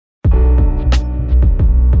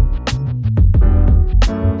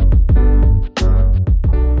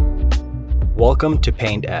Welcome to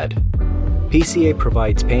Paint Ed. PCA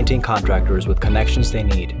provides painting contractors with connections they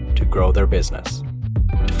need to grow their business.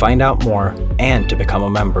 To find out more and to become a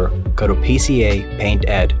member, go to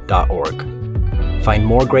pcapainted.org. Find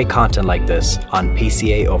more great content like this on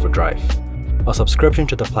PCA Overdrive. A subscription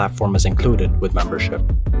to the platform is included with membership.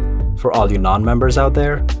 For all you non-members out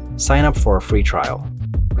there, sign up for a free trial.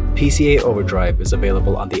 PCA Overdrive is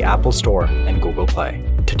available on the Apple Store and Google Play.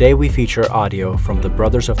 Today we feature audio from the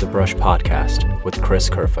Brothers of the Brush podcast with Chris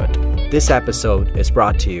Kerfoot. This episode is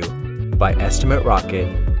brought to you by Estimate Rocket,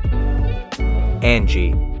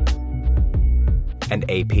 Angie, and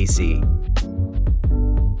APC.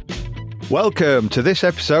 Welcome to this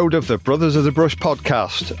episode of the Brothers of the Brush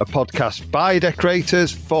podcast, a podcast by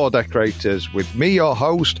decorators for decorators, with me, your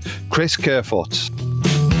host, Chris Kerfoot.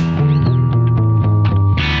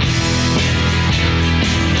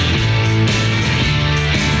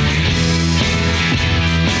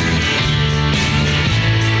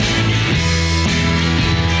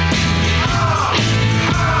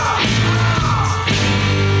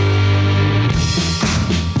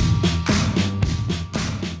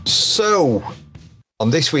 So, on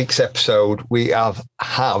this week's episode, we have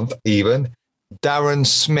even Darren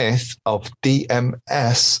Smith of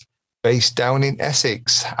DMS, based down in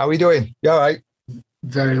Essex. How are you doing? You all right?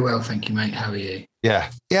 Very well, thank you, mate. How are you? Yeah,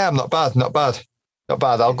 I'm not bad.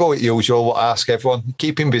 I'll go with usual, what I ask everyone.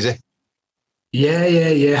 Keep him busy.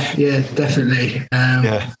 Yeah, definitely.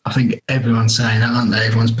 I think everyone's saying that, aren't they?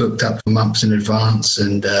 Everyone's booked up for months in advance,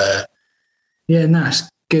 and it's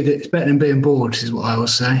good. It's better than being bored, is what I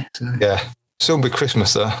always say. So. Yeah, soon be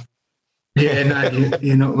Christmas though. Yeah, no,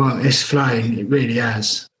 you're not wrong. It's flying. It really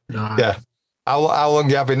has. Like, yeah. How long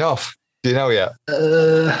do you have off? Do you know yet?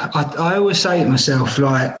 I always say to myself,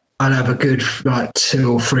 like, I'd have a good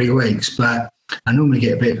 2 or 3 weeks, but I normally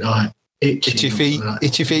get a bit like itchy feet.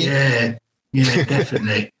 Yeah,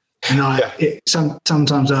 definitely. And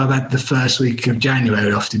sometimes I've had the first week of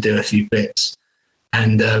January off to do a few bits,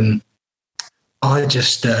 and I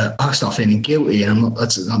just I start feeling guilty, and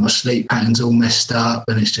my sleep pattern's all messed up,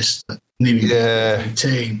 and it's just nearly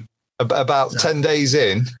routine. About 10 days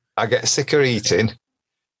in, I get sick of eating,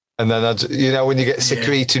 and then when you get sick of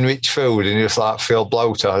eating rich food and you just feel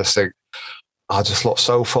bloated, I just think I just look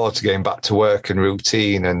so forward to getting back to work and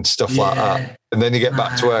routine and stuff like that. And then you get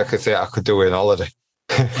back to work, I think I could do it on holiday.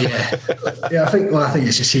 I think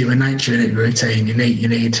it's just human nature, isn't it? Routine. You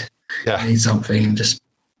need something, and just.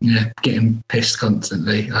 Yeah, getting pissed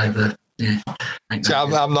constantly over. Yeah, see,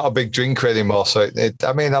 I'm not a big drinker anymore, so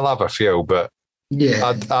I'll have a few, but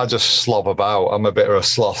I just slob about. I'm a bit of a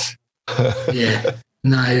sloth. Yeah,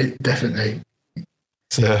 no, definitely.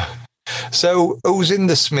 So who's in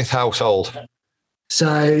the Smith household?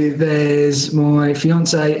 So there's my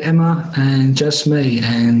fiance Emma and just me,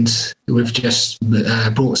 and we've just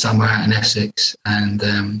bought somewhere out in Essex,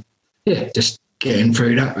 and just. Getting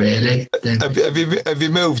through that, really. Have you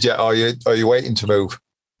moved yet? Or are you waiting to move?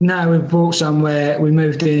 No, we've bought somewhere. We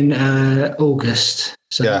moved in August,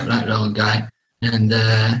 so not that long ago. And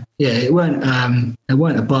it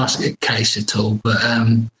weren't a basket case at all. But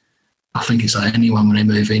I think it's like anyone, when they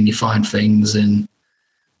move in, you find things. And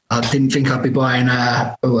I didn't think I'd be buying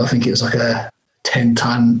I think it was like a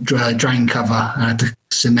 10-ton drain cover. I had to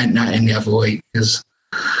cement that in the other week because.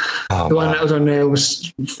 The one that was on there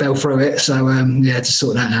fell through it, so to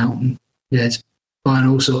sort that out. And, it's buying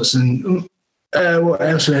all sorts. And what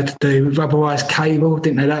else we had to do? Rubberised cable,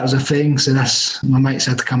 didn't know that was a thing. So my mates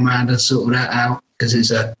had to come around and sort that out because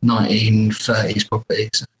it's a 1930s property.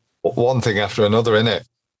 So. One thing after another, innit?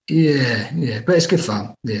 Yeah, but it's good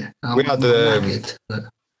fun. Yeah, we had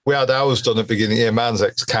ours done at the beginning of the year. Man's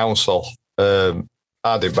ex-council.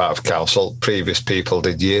 I did that of council. Previous people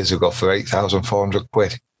did years ago for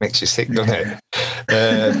 £8,400. Makes you sick, doesn't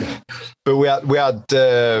it? But we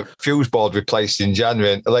had fuse board replaced in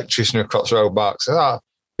January, and electrician across the road marks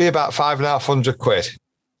be about £5,500,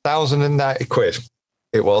 £1,090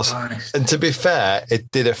 it was. Nice. And to be fair, it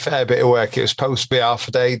did a fair bit of work. It was supposed to be half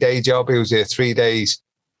a day job. He was here 3 days.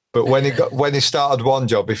 But when he started one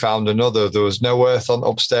job, he found another. There was no earth on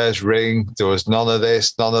upstairs ring. There was none of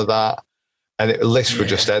this, none of that. And the lists were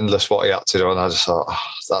just endless what he had to do. And I just thought,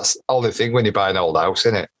 that's the only thing when you buy an old house,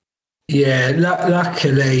 isn't it? Yeah,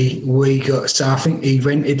 luckily I think he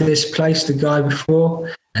rented this place, the guy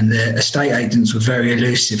before, and the estate agents were very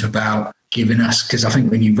elusive about giving us, because I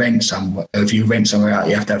think when you rent somewhere, if you rent somewhere out,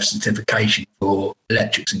 you have to have certification for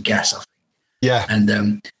electrics and gas, I think. Yeah.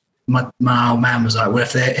 And my old man was like, well,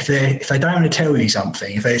 if they don't want to tell you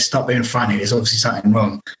something, if they stop being funny, there's obviously something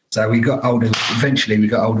wrong. So eventually we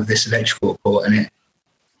got hold of this electrical report, and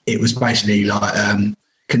it was basically like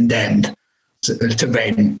condemned. to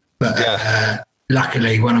rent. But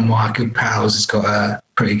luckily, one of my good pals has got a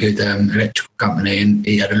pretty good electrical company, and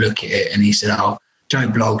he had a look at it, and he said, "Oh, Joe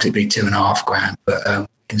Bloggs, it'd be $2,500, but we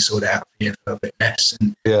can sort it out for you for a bit less."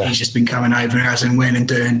 And he's just been coming over as and when and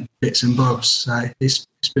doing bits and bobs, so it's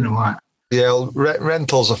been all right. Yeah, well,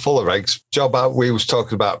 rentals are full of regs. Job out, we was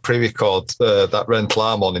talking about pre-record, that rental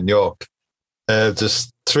I'm on in York.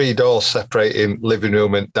 Just 3 doors separating living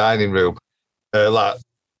room and dining room. It's like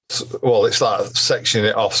sectioning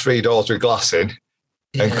it off, 3 doors with glass in.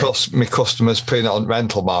 Yeah. And my customers putting it on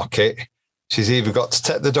rental market. She's either got to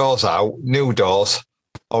take the doors out, new doors,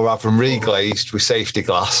 or have them reglazed with safety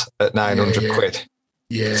glass at 900 quid.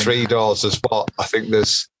 Yeah. 3 doors is what I think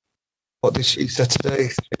there's. What did she say today?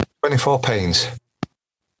 24 panes.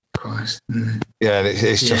 Christ. Yeah, and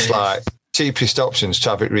it's just like cheapest options to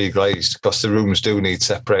have it reglazed because the rooms do need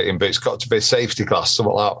separating, but it's got to be safety glass,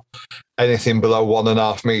 something like anything below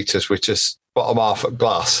 1.5 meters, which is bottom half of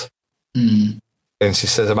glass. And she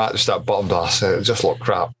says, I might just have bottom glass, and it just look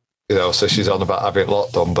crap, so she's on about having a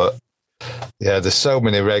lot done. But yeah, there's so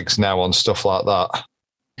many regs now on stuff like that.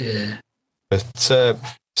 Yeah. But so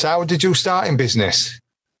how did you start in business?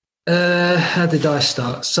 How did I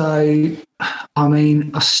start? So,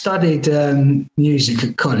 I studied music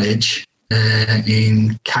at college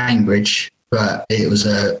in Cambridge, but it was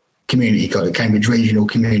a community college, Cambridge Regional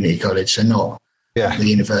Community College, so not the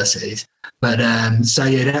universities. But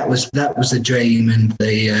that was the dream and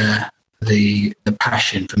the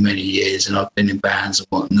passion for many years, and I've been in bands and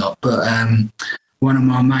whatnot. But one of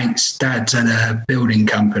my mates' dads had a building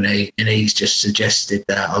company, and he's just suggested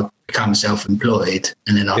that I'll become self-employed,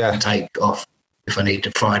 and then I can take off if I need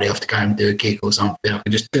a Friday off to go and do a gig or something. I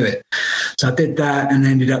could just do it. So I did that, and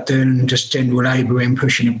ended up doing just general labouring,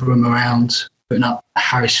 pushing a broom around, putting up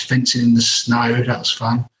Harris fencing in the snow. That was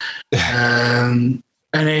fun. And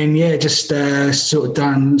then just sort of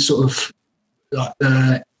done like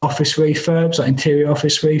office refurbs, like interior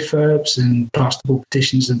office refurbs, and plasterboard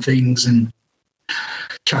petitions and things, and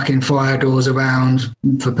chucking fire doors around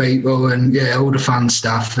for people, and all the fun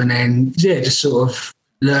stuff. And then just sort of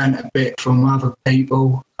learned a bit from other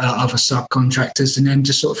people, other subcontractors, and then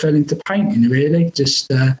just sort of fell into painting, really.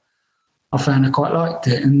 Just I found I quite liked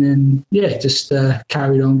it, and then just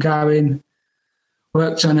carried on going.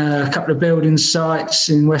 Worked on a couple of building sites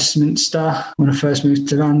in Westminster when I first moved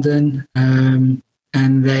to London, and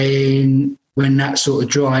then when that sort of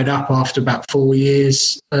dried up after about 4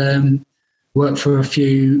 years, worked for a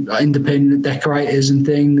few independent decorators and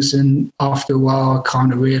things, and after a while I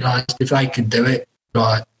kind of realised if they could do it,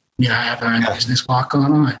 have their own business, why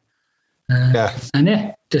can't I? And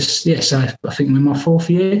so I think I'm in my 4th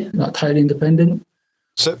year, like totally independent.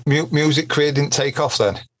 So music career didn't take off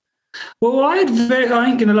then? Well, I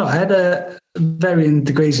ain't gonna lie, I had varying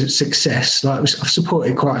degrees of success. Like I've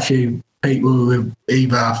supported quite a few people who were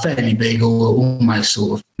either fairly big or almost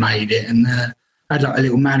sort of made it, and I had like a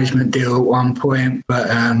little management deal at one point, but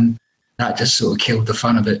that just sort of killed the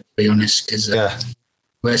fun of it, to be honest. Because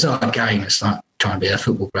well, it's not a game; it's like trying to be a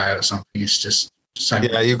football player or something. It's just so.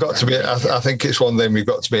 Yeah, you've got to be. I think it's one of them. You've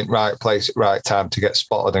got to be in the right place at the right time to get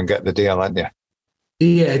spotted and get the deal, haven't you?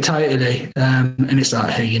 Yeah, totally. And it's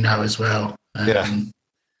like who you know as well.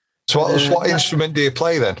 So what instrument do you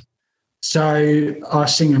play then? So I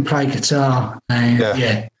sing and play guitar, and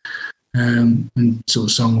and sort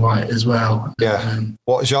of songwrite as well.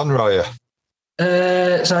 What genre are you?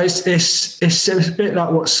 So it's a bit like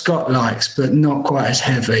what Scott likes, but not quite as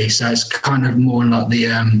heavy. So it's kind of more like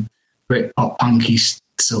the Brit pop punky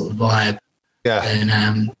sort of vibe. Yeah.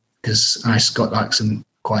 And because Scott likes some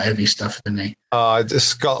quite heavy stuff, doesn't he?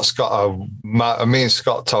 Scott's got me and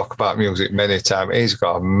Scott talk about music many times. He's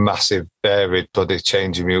got a massive, varied, bloody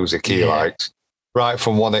change of music he likes, right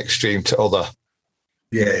from one extreme to other.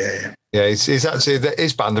 Yeah. He's actually,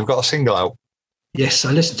 his band have got a single out. Yes,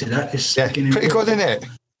 I listened to that. It's pretty good, isn't it?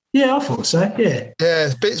 Yeah, I thought so. Yeah,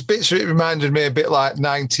 bits. It reminded me a bit like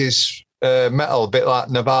 90s metal, a bit like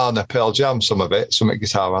Nirvana, Pearl Jam. Some of it, some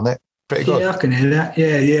guitar on it. Pretty good. Yeah, I can hear that.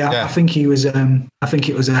 Yeah. I think he was. I think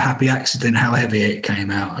it was a happy accident how heavy it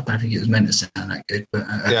came out. I don't think it was meant to sound that good, but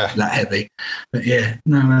that heavy. But it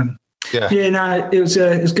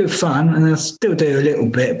was good fun, and I still do a little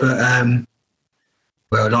bit, but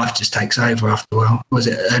well, life just takes over after a while. Was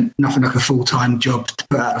it nothing like a full-time job to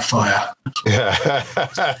put out a fire? Yeah.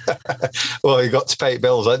 Well, you got to pay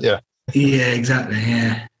bills, haven't you? Yeah, exactly.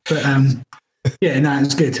 Yeah, but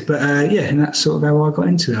it's good. But and that's sort of how I got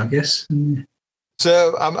into it, I guess.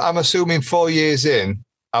 So I'm assuming 4 years in.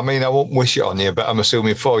 I mean, I won't wish it on you, but I'm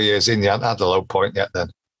assuming 4 years in, you haven't had a low point yet. Then?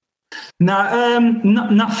 No,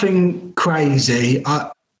 nothing crazy.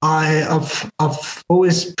 I've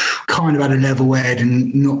always kind of had a level head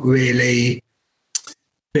and not really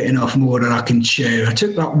bitten off more than I can chew. I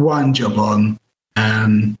took like one job on.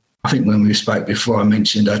 I think when we spoke before, I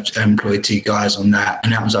mentioned I employed 2 guys on that,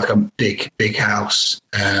 and that was like a big house.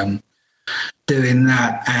 Doing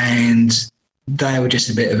that, and they were just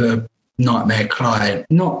a bit of a nightmare client.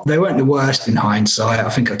 They weren't the worst in hindsight. I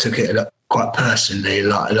think I took it quite personally,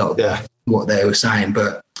 like a lot of what they were saying,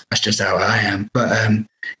 but that's just how I am. But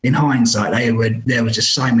in hindsight, there were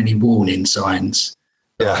just so many warning signs.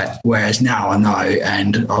 Yeah. Whereas now I know,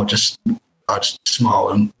 and I'll just smile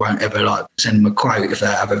and won't ever like send them a quote if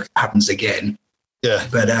that ever happens again. Yeah.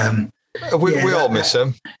 But we all miss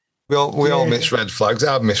them. We all miss red flags.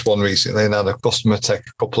 I've missed one recently and had a customer take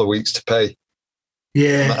a couple of weeks to pay.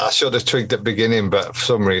 Yeah. I should have twigged at the beginning, but for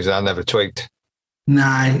some reason I never twigged.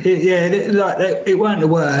 No, it weren't the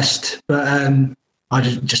worst, but I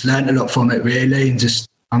just learned a lot from it really, and just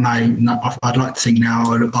I know I'd like to think now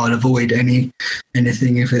I'll avoid anything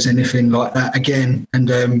if there's anything like that again, and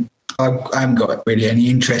I haven't got really any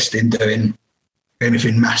interest in doing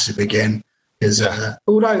anything massive again. Because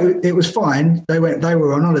although it was fine, they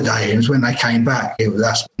were on holiday, and it was when they came back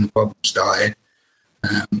that's when the problem started.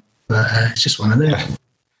 But it's just one of them. Yeah.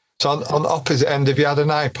 So on the opposite end, have you had an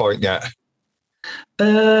high point yet?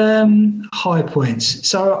 High points.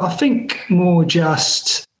 So I think more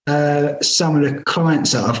just some of the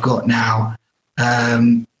clients that I've got now,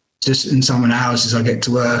 just in some of the houses I get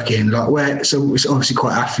to work in, so it's obviously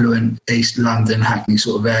quite affluent, East London, Hackney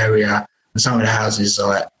sort of area, and some of the houses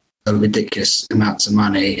are ridiculous amounts of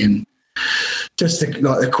money, and just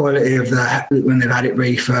the quality of that when they've had it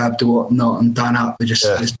refurbed or whatnot and done up,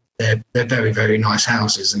 they're very, very nice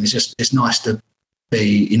houses, and it's nice to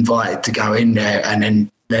be invited to go in there, and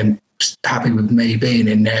then they're happy with me being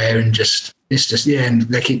in there, and and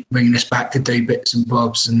they keep bringing us back to do bits and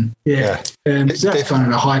bobs, and so that's kind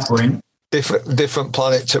of a high point. Different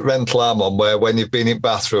planet at Rental I'm on, where when you've been in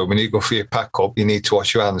bathroom and you go for your pack up, you need to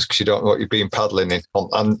wash your hands because you don't know what you've been paddling in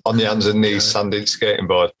on your hands and knees, sanding skating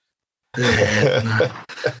board. Yeah,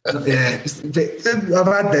 I've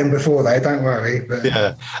had them before though, don't worry. But.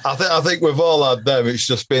 Yeah, I think we've all had them. It's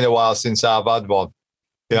just been a while since I've had one.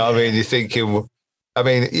 You know what I mean? You're thinking,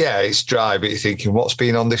 it's dry, but you're thinking, what's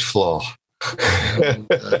been on this floor?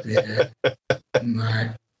 No.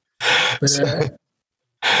 But,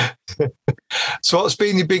 so what's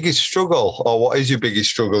been your biggest struggle, or what is your biggest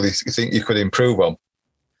struggle you think you could improve on?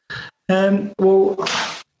 Well,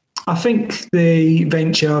 I think the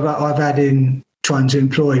venture I've had in trying to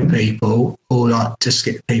employ people, or like just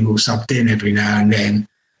get people subbed in every now and then.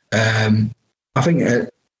 I think the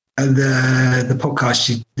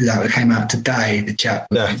podcast that came out today, the chap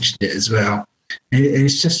mentioned it as well.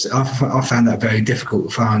 It's just I found that very difficult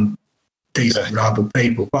to find decent, reliable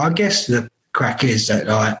people. But I guess the crack is that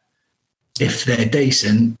like if they're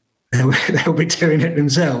decent, they'll be doing it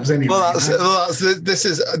themselves anyway. Well, this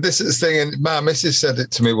is the thing, and my missus said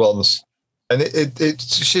it to me once, and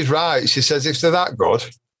she's right. She says if they're that good,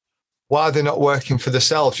 why are they not working for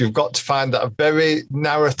themselves? You've got to find that a very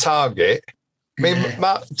narrow target. I mean,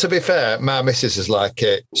 to be fair, my missus is like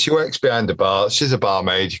it. She works behind the bar. She's a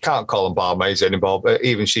barmaid. You can't call them barmaids anymore, but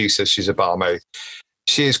even she says she's a barmaid.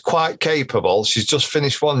 She is quite capable. She's just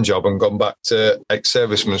finished one job and gone back to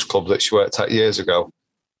ex-servicemen's club that she worked at years ago.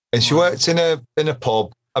 And she worked in a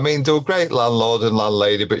pub. I mean, they were great landlord and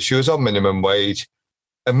landlady, but she was on minimum wage.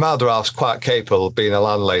 And my other half's quite capable of being a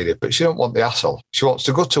landlady, but she don't want the hassle. She wants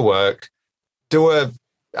to go to work, do her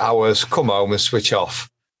hours, come home and switch off.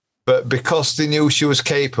 But because they knew she was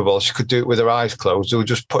capable, she could do it with her eyes closed. They were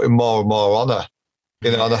just putting more and more on her,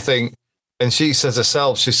 And I think, and she says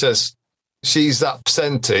herself, she says she's that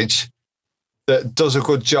percentage that does a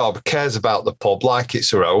good job, cares about the pub like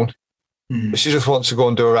it's her own. But she just wants to go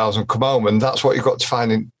and do her hours and come home. And that's what you've got to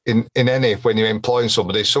find in any, when you're employing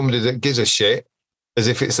somebody that gives a shit as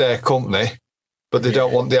if it's their company, but they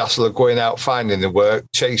don't want the hassle of going out, finding the work,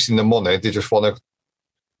 chasing the money. They just want to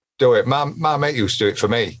do it. My mate used to do it for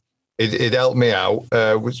me. He'd help me out.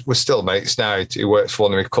 We're still mates now. He works for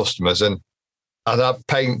one of my customers, and I'd have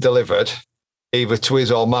paint delivered either to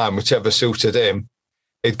his or mine, whichever suited him.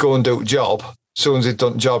 He'd go and do a job. As soon as he'd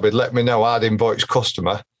done the job, he'd let me know. I'd invoice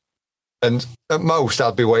customer. And at most,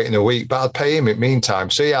 I'd be waiting a week, but I'd pay him in the meantime.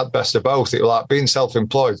 So he had best of both. It was like being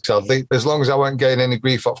self-employed. Because as long as I weren't getting any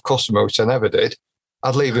grief off customer, which I never did,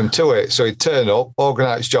 I'd leave him to it. So he'd turn up,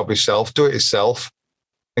 organise his job himself, do it himself,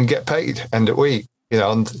 and get paid end of week.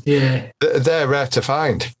 And they're rare to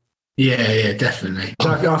find. Yeah, definitely.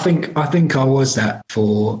 I think I was that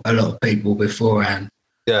for a lot of people beforehand.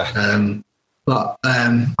 Yeah. But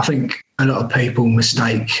I think a lot of people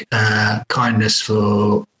mistake kindness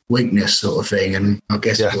for weakness, sort of thing. And I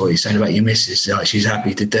guess what you're saying about your missus, like she's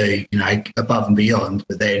happy to do, above and beyond,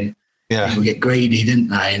 but then people get greedy, didn't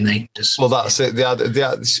they? And they just that's it.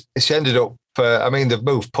 She ended up. They've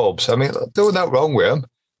moved pubs. There was no wrong with them,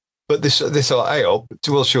 but they thought, hey, well,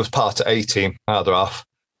 she was part of A team, harder half,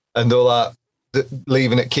 and they're like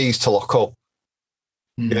leaving at keys to lock up,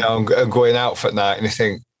 and going out for night, and you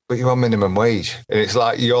think, but you're on minimum wage, and it's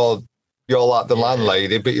like you're like the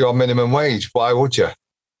landlady, but you're on minimum wage. Why would you?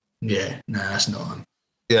 Yeah, no, that's not on.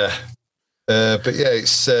 Yeah. But yeah,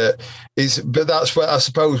 but that's where I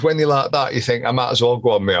suppose when you're like that, you think I might as well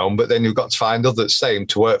go on my own, but then you've got to find others same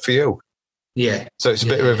to work for you. Yeah. So it's a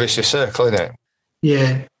bit of a vicious circle, isn't it?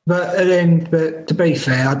 Yeah. But to be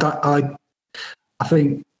fair, I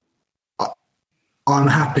think I'm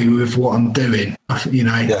happy with what I'm doing. I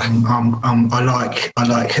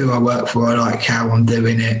like who I work for. I like how I'm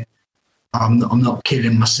doing it. I'm not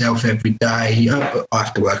killing myself every day. I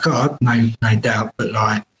have to work hard, no doubt. But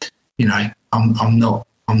I'm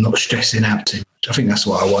not stressing out too much. I think that's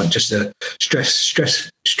what I want, just a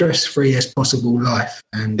stress-free as possible life.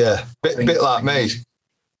 And bit like me.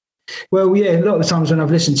 Well, yeah, a lot of the times when I've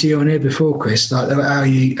listened to you on here before, Chris, like how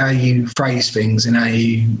you phrase things and how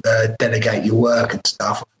you delegate your work and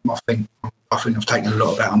stuff, I think I've taken a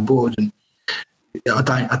lot of that on board. And I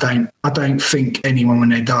don't think anyone when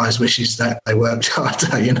they dies wishes that they worked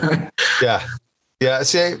harder, Yeah.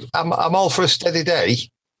 See, I'm all for a steady day,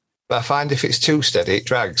 but I find if it's too steady, it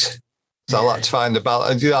drags. So I like to find the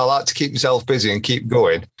balance. I like to keep myself busy and keep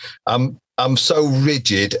going. I'm so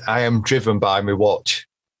rigid. I am driven by my watch.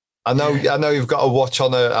 I know you've got a watch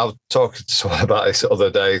on. I was talking to someone about this the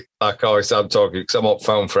other day. Like I always am talking because I'm on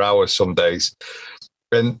phone for hours some days.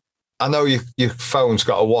 And I know your phone's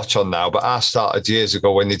got a watch on now, but I started years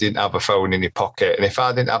ago when you didn't have a phone in your pocket. And if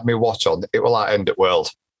I didn't have my watch on, it will like end at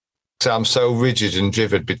world. So I'm so rigid and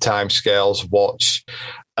driven by time scales, watch.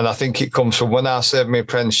 And I think it comes from when I served my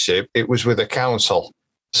apprenticeship, it was with a council.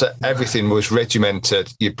 So everything was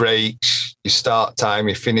regimented. Your breaks, your start time,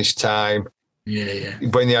 your finish time. Yeah.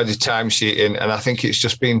 When you had your timesheet in. And I think it's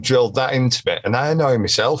just been drilled that into me. And I annoy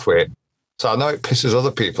myself with it. So I know it pisses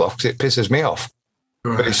other people off because it pisses me off.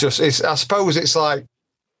 Right. But I suppose it's like,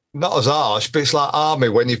 not as harsh, but it's like army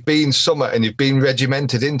when you've been somewhere and you've been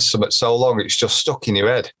regimented into something so long, it's just stuck in your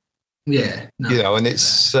head. Yeah. And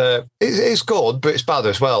it's good, but it's bad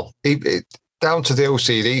as well. Down to the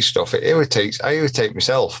OCD stuff, I irritate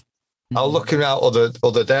myself. Mm-hmm. I was looking out other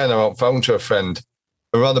day and I was on phone to a friend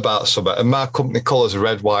and ran about something, and my company colours are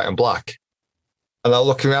red, white and black. And I was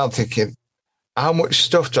looking around thinking, how much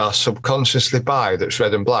stuff do I subconsciously buy that's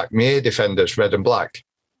red and black? My ear defenders, red and black.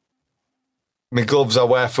 My gloves I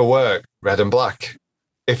wear for work, red and black.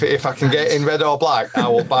 If I can get in red or black, I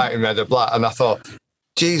will buy it in red or black. And I thought,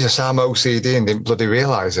 Jesus, I'm OCD and didn't bloody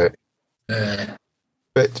realise it.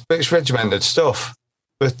 But it's regimented stuff.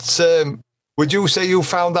 But would you say you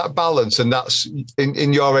found that balance and that's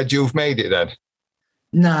in your head you've made it then?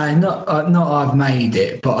 No, not I've made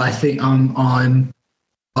it, but I think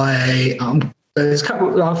there's a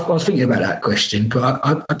couple. I was thinking about that question, but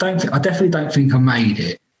I definitely don't think I made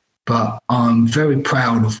it. But I'm very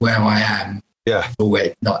proud of where I am. Yeah.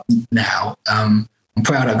 Not now. I'm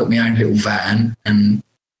proud I got my own little van and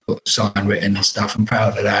got sign written and stuff. I'm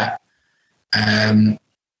proud of that.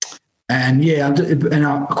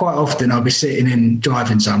 Quite often I'll be sitting and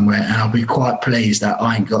driving somewhere and I'll be quite pleased that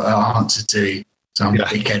I ain't got an answer to some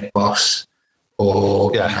big head boss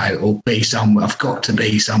or be somewhere. I've got to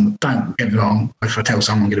be some. Don't get me wrong. If I tell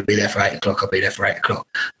someone I'm going to be there for 8 o'clock, I'll be there for 8 o'clock.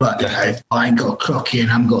 But I ain't got a clock in.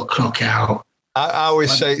 I haven't got a clock out. I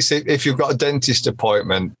always say, if you've got a dentist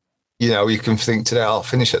appointment, you can think today, I'll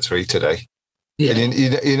finish at 3 today. Yeah. And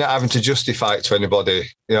you're not having to justify it to anybody.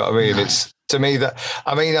 You know what I mean? No. It's to me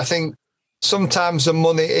I think sometimes the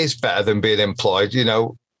money is better than being employed.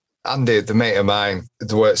 Andy, the mate of mine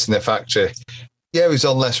that works in the factory, he's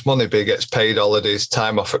on less money, but he gets paid holidays,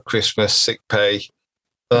 time off at Christmas, sick pay.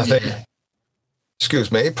 And I think,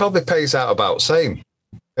 it probably pays out about the same.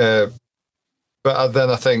 But then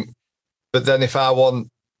I think, if I want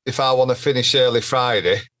to finish early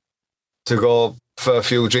Friday to go for a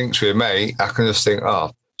few drinks with a mate, I can just think,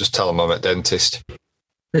 just tell them I'm at dentist.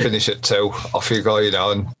 Finish at 2, off you go,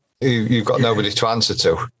 and you've got nobody to answer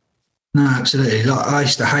to. No, absolutely. Like I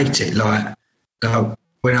used to hate it. Like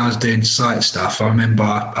when I was doing site stuff, I remember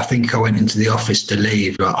I think I went into the office to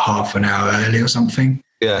leave like half an hour early or something.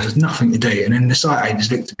 Yeah. There was nothing to do. And then the site agent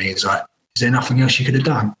just looked at me and was like, is there nothing else you could have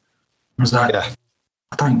done? I was like,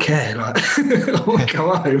 I don't care. Like, I want to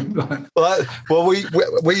go home. Like. Well,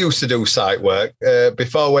 we used to do site work.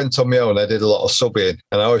 Before I went on my own, I did a lot of subbing.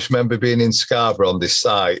 And I always remember being in Scarborough on this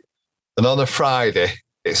site. And on a Friday,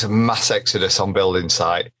 it's a mass exodus on building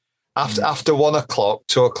site. After 1 o'clock,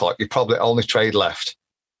 2 o'clock, you probably only trade left.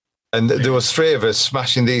 And there was 3 of us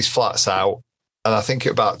smashing these flats out. And I think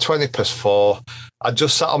at about 20+4, I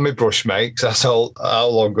just sat on my brush mate, because that's how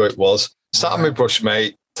long ago it was. Sat on my brush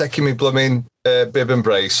mate, taking me blooming bib and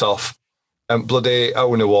brace off, and bloody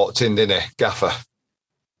owner walked in, didn't he? Gaffer.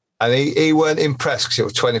 And he weren't impressed because it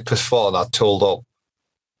was 20+4 and I'd tooled up.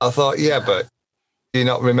 I thought, yeah, but do you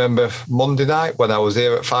not remember Monday night when I was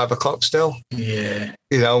here at 5 o'clock still? Yeah.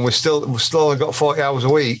 You know, and we still only got 40 hours a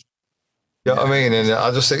week. You know what I mean? And I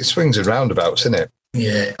just think it swings and roundabouts, isn't it?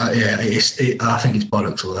 Yeah, I think it's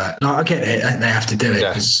bollocks, all that. Like, I get it. They have to do it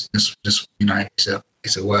because it's just, you know, it's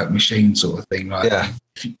a work machine sort of thing. Like, yeah.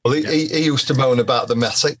 Well, he used to moan about the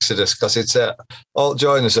mass exodus because it's all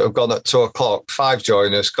joiners that have gone at 2 o'clock, 5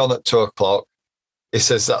 joiners gone at 2 o'clock. He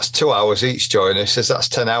says that's 2 hours each joiner. He says that's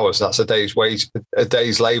 10 hours. That's a day's wage, a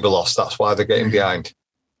day's labour loss. That's why they're getting behind.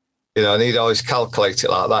 You know, and he'd always calculate it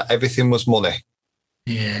like that. Everything was money.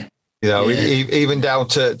 Yeah. You know, even down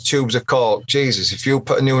to tubes of cork. Jesus, if you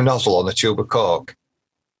put a new nozzle on a tube of cork,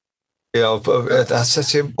 you know, I said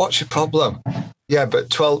to him, what's your problem? Yeah, but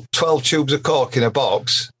 12 tubes of cork in a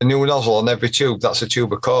box, a new nozzle on every tube, that's a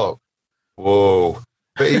tube of cork. Whoa.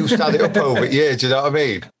 But he used to add it up over years, do you know what I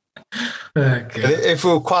mean? Okay. And if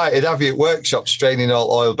we were quiet, he'd have you at workshops straining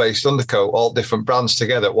all oil-based undercoat, all different brands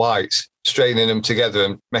together at Whites, straining them together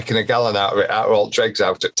and making a gallon out of it, out of all dregs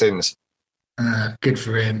out at tins. Good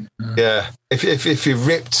for him. Yeah. If you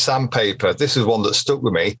ripped sandpaper, this is one that stuck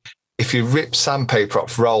with me. If you ripped sandpaper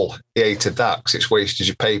off roll, he hated that because it's wasted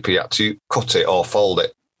your paper. You had to cut it or fold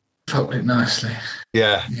it. Fold it nicely.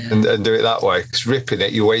 Yeah. And do it that way. Because ripping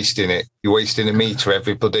it, you're wasting it. You're wasting a metre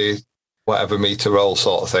every bloody whatever metre roll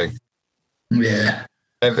sort of thing. Yeah.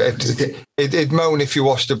 It'd moan if you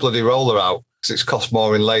washed the bloody roller out because it's cost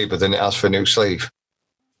more in labour than it has for a new sleeve.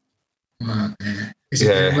 Right, yeah. Is he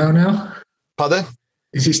doing well now? Pardon?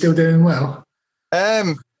 Is he still doing well?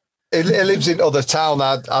 He lives in other town.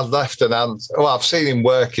 I'd left and I've seen him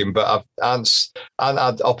working, but I've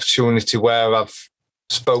had opportunity where I've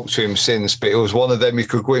spoke to him since. But it was one of them you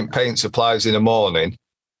could go in paint supplies in the morning.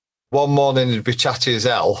 One morning he'd be chatty as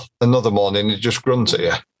hell. Another morning he'd just grunt at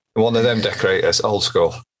you. One of them decorators, old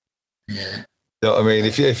school. Yeah. You know what I mean?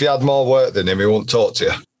 If you had more work than him, he wouldn't talk to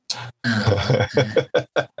you. Oh,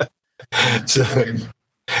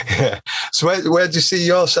 yeah. So where do you see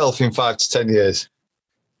yourself in 5 to 10 years?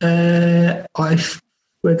 Where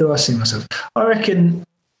do I see myself? I reckon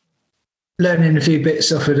learning a few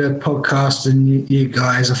bits off of the podcast and you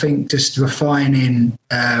guys. I think just refining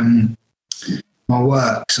my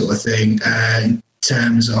work sort of thing in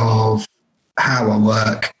terms of how I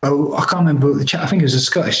work. Oh, I can't remember the chat. I think it was a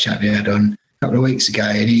Scottish chat we had on a couple of weeks ago,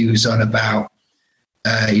 and he was on about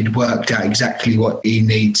he'd worked out exactly what he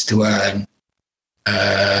needs to earn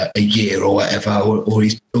a year or whatever, all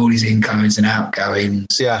his incomings and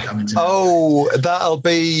outgoings. Yeah. That'll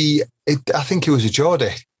be. I think it was a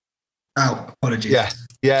Geordie. Oh, apologies.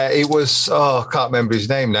 Yeah. It was. I can't remember his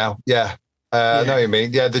name now. Yeah. I know what you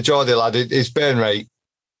mean. Yeah, the Geordie lad. His burn rate.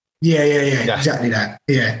 Yeah. Exactly that.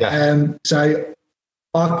 Yeah. So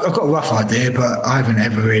I've got a rough idea, but I haven't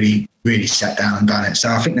ever really sat down and done it. So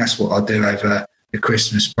I think that's what I'll do over the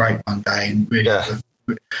Christmas break one day and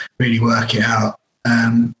really work it out.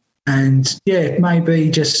 And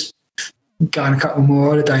maybe just go on a couple more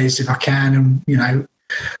holidays if I can, and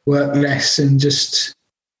work less and just.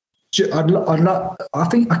 I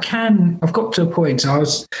think I can. I've got to a point. So I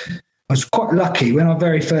was quite lucky when I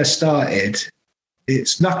very first started.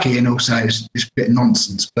 It's lucky and also it's a bit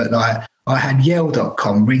nonsense, but like I had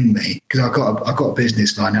Yale.com ring me because I got a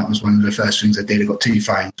business line. That was one of the first things I did. I got 2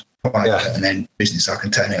 phones, private and then business. I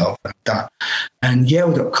can turn it off. I'm done. And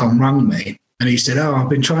Yale.com rang me. And he said, I've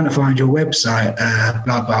been trying to find your website,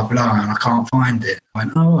 blah, blah, blah, and I can't find it. I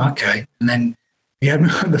went, oh, okay. And then he had me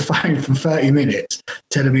on the phone for 30 minutes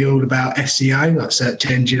telling me all about SEO, like search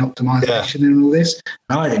engine optimization and all this.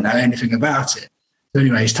 And I didn't know anything about it. So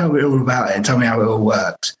anyway, he's told me all about it and told me how it all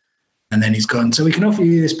works. And then he's gone, so we can offer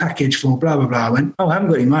you this package for blah, blah, blah. I went, I haven't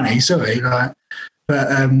got any money, sorry.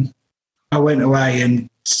 But I went away and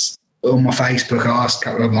on my Facebook, I asked a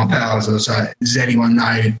couple of my pals, I was like, does anyone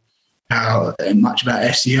know how much about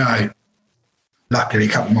SEO? Luckily, a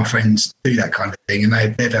couple of my friends do that kind of thing, and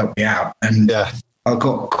they've helped me out. And I've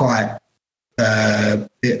got quite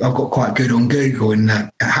good on Google in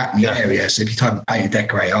that Hackney area. So if you type in paint and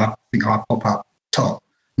decorator, I think I pop up top.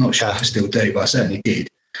 Not sure if I still do, but I certainly did.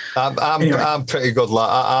 I'm pretty good. Like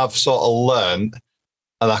I've sort of learned,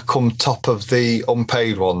 and I come top of the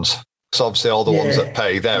unpaid ones. So obviously all the ones that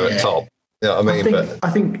pay, they're at top. You know what I mean? I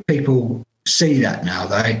think people see that now,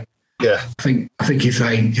 though. Yeah. I think if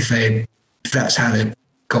that's how they've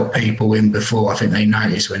got people in before, I think they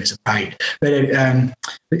notice when it's a paid. But I'm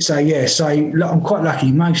quite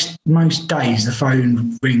lucky. Most days the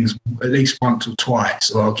phone rings at least once or twice,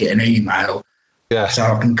 or I'll get an email. Yeah. So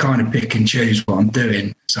I can kind of pick and choose what I'm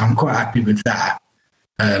doing. So I'm quite happy with that.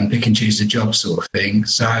 Pick and choose the job sort of thing.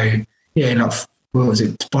 So yeah, like what was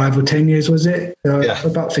it, 5 or 10 years was it? I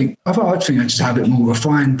think I just have it more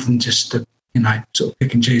refined than just to, sort of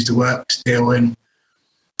pick and choose the work still. And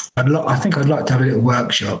I think I'd like to have a little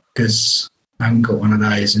workshop because I haven't got one of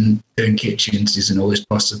those, and doing kitchens isn't always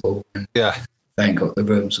possible. And they ain't got the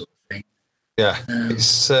room sort of thing. Yeah,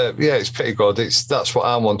 it's pretty good. That's what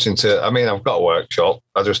I'm wanting to. I mean, I've got a workshop.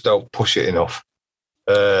 I just don't push it enough.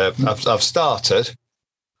 I've started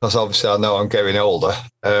because obviously I know I'm getting older.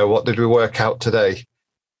 What did we work out today?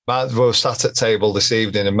 We were sat at table this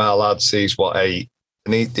evening, and my lad sees what I eat,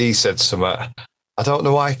 and he said something. I don't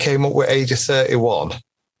know why he came up with age of 31.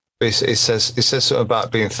 But he says something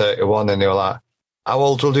about being 31, and they were like, "How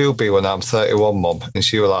old will you be when I'm 31, Mum?" And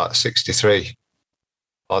she was like, 63.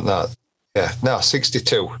 Like that. Yeah, no,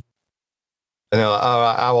 62. And they're like, "All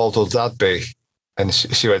right, how old will Dad be?" And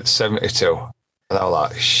she went, 72. And I was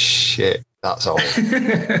like, shit, that's old.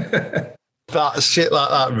 That shit like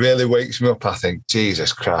that really wakes me up. I think,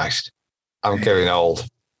 Jesus Christ, I'm getting old.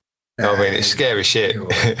 I mean, it's scary shit.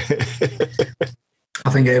 I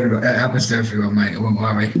think it happens to everyone, mate. I won't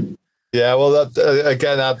worry. Yeah, well,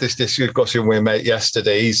 again, I had this discussion with a mate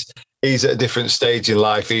yesterday. He's at a different stage in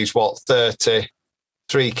life. He's 30,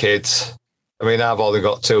 3 kids. I mean, I've only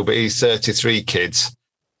got 2, but he's 33 kids.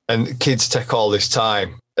 And kids take all this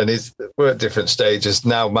time. And we're at different stages.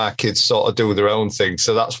 Now my kids sort of do their own thing.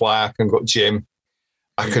 So that's why I can go to gym.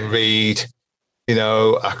 I can read,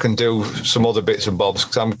 I can do some other bits and bobs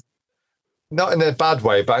because I'm not in a bad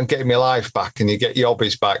way, but I'm getting my life back, and you get your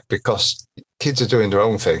hobbies back because kids are doing their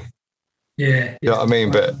own thing. Yeah. You know what I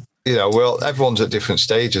mean? But, everyone's at different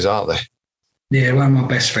stages, aren't they? Yeah, one of my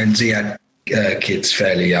best friends, he had kids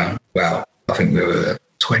fairly young. Well, I think we were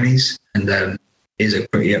 20s, and he's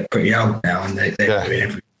pretty old now, and they're doing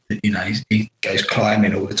everything. He goes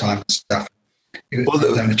climbing all the time and stuff.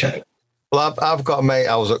 Well, I've got a mate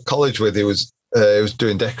I was at college with. He was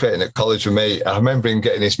doing decorating at college with me. I remember him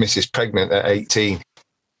getting his missus pregnant at 18.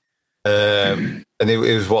 And he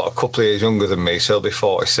was, a couple of years younger than me, so he'll be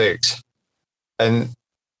 46. And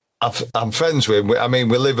I'm friends with him. I mean,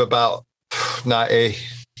 we live about 90,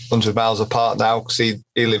 100 miles apart now because he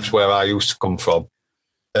lives where I used to come from.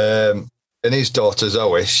 And his daughter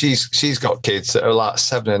Zoe, she's got kids that are like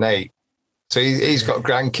 7 and 8. So he's got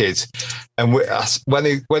grandkids. And I was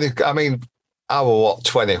 20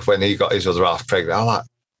 when he got his other half pregnant. I'm like,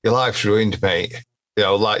 your life's ruined, mate.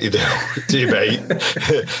 Like you do to your mate. And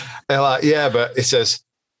I'm like, yeah, but he says,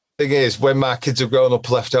 thing is, when my kids have grown up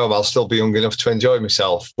and left home, I'll still be young enough to enjoy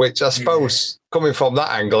myself, which I suppose coming from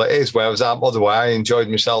that angle it is, whereas otherwise I enjoyed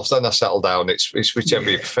myself, then I settled down. It's whichever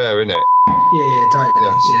you prefer, isn't it? Yeah,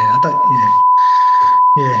 totally.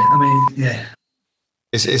 Yeah.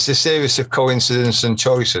 It's a series of coincidences and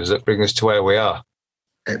choices that bring us to where we are.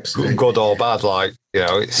 Absolutely. Good or bad,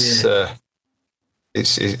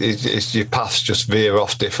 it's your paths just veer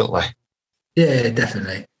off differently. Yeah,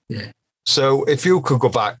 definitely. Yeah. So if you could go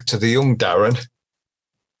back to the young Darren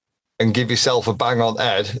and give yourself a bang on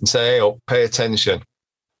head and say, "Hey, pay attention,"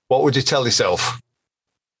 what would you tell yourself?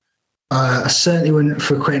 I certainly wouldn't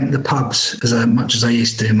frequent the pubs as much as I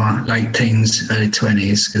used to in my late teens, early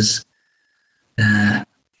 20s, because, not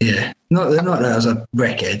that I was a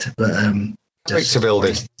wreckhead, but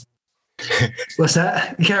Predictability. What's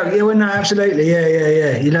that? Yeah, well, no, absolutely.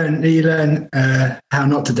 Yeah. You learn how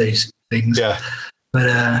not to do things. Yeah. But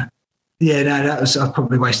I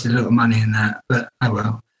probably wasted a lot of money in that. But oh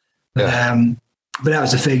well. But that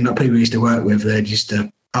was the thing. Like people used to work with, they used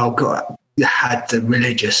to. Oh God, had to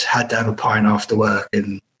have a pint after work,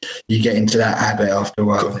 and you get into that habit after a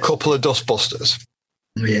while. A couple of dustbusters.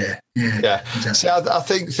 Yeah. Exactly. See, I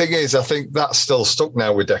think that's still stuck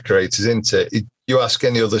now with decorators, isn't it? You ask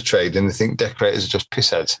any other trade and they think decorators are just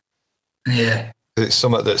pissheads. Yeah. It's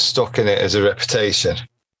something that's stuck in it as a reputation.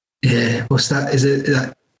 Yeah. What's that? Is it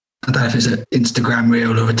I don't know if it's an Instagram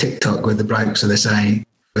reel or a TikTok with the blokes, so they say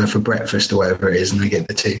for breakfast or whatever it is, and they get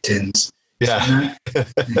the 2 tins. Yeah.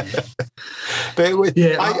 But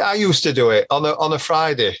I used to do it on a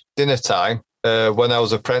Friday dinner time when I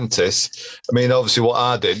was apprentice. I mean, obviously what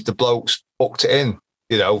I did, the blokes booked it in.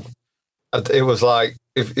 You know, it was like,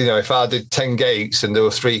 if I did 10 gates and there were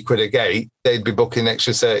 £3 a gate, they'd be booking an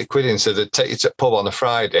extra 30 quid in. So they'd take you to the pub on a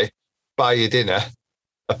Friday, buy you dinner,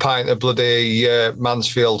 a pint of bloody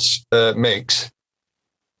Mansfield's mix,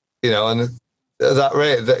 and at that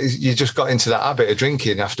rate, you just got into that habit of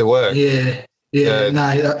drinking after work.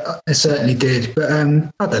 No, I certainly did. But I don't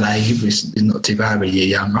know, it's not too bad when you're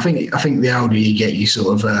young. I think the older you get, you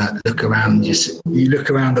sort of look around, you look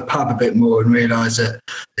around the pub a bit more and realise that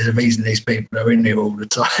there's a reason these people are in there all the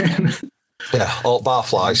time. Yeah, all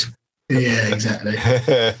barflies. Yeah, exactly.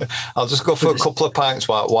 I'll just go for a couple of pints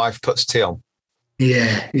while wife puts tea on.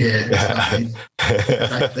 Yeah. They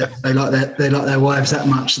like their wives that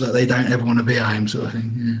much that they don't ever want to be home, sort of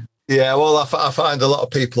thing. Yeah, well, I find a lot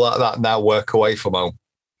of people like that now work away from home.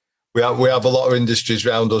 We have a lot of industries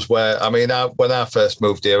around us where, when I first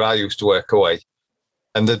moved here, I used to work away,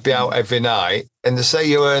 and they'd be out every night. And they say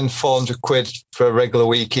you earn 400 quid for a regular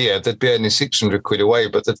week here, they'd be earning 600 quid away,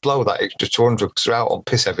 but they'd blow that extra 200 because they're out on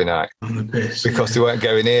piss every night. On the piss, because they weren't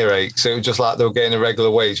getting earache. So it was just like they were getting a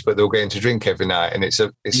regular wage, but they were getting to drink every night. And it was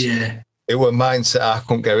a mindset I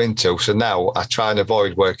couldn't go into. So now I try and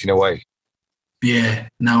avoid working away. Yeah,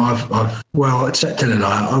 no, except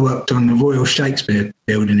I worked on the Royal Shakespeare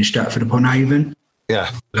building in Stratford upon Avon. Yeah,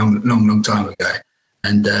 long time ago,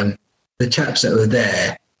 and the chaps that were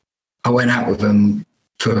there, I went out with them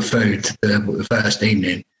for food the first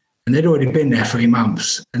evening, and they'd already been there 3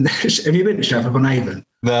 months. And have you been to Stratford upon Avon?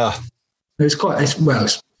 No. It's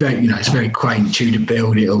very, it's very quaint, Tudor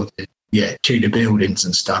building, Tudor buildings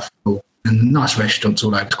and stuff, and nice restaurants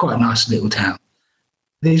all over. It's quite a nice little town.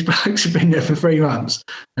 These blokes have been there for 3 months,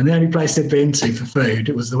 and the only place they'd been to for food,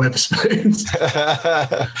 it was the Wetherspoons.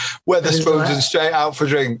 Wetherspoons and straight out for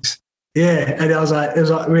drinks. Yeah, and it was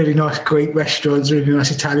like really nice Greek restaurants, really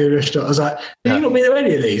nice Italian restaurants. I was like, have you not been to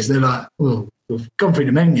any of these? They're like, well, we've gone through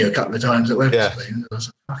the menu a couple of times at Wetherspoons. Yeah. I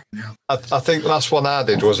was like, fucking hell. I think the last one I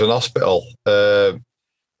did was an hospital.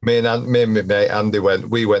 Me and my mate Andy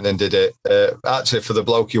we went and did it. Actually, for the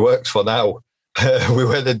bloke he works for now, we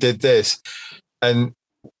went and did this. And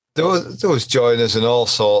there was joiners and all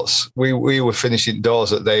sorts. We were finishing doors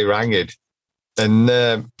that they rang in.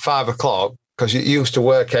 And 5 o'clock, because you used to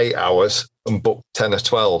work 8 hours and book 10 or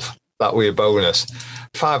 12. That was your bonus.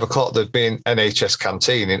 5 o'clock, there'd be an NHS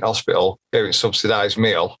canteen in hospital, giving subsidised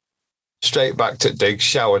meal, straight back to digs,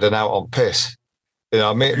 showered and out on piss. Me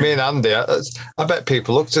and Andy, I bet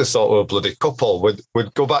people looked at us, thought we were a bloody couple.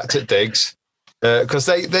 We'd go back to digs, because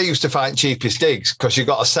they used to find cheapest digs, because you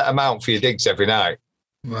got a set amount for your digs every night.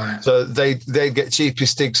 Right. So they'd get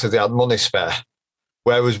cheapest digs so they had money spare.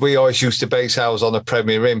 Whereas we always used to base ours on a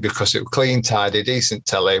Premier Inn because it was clean, tidy, decent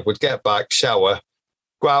telly. We'd get back, shower,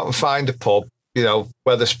 go out and find a pub,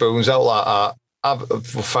 Wetherspoons, out like that, have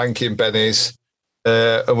Frankie and Benny's,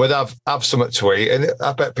 and we'd have something to eat. And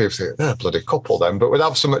I bet people think, they're a bloody couple then, but we'd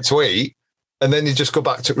have something to eat. And then you just go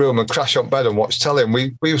back to the room and crash on bed and watch telly. And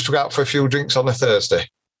we used to go out for a few drinks on a Thursday.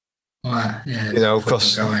 Right, yeah.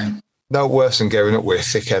 Because no worse than going up with a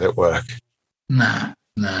thick head at work. Nah,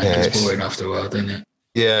 it's boring after a while, doesn't it?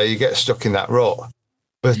 Yeah, you get stuck in that rut.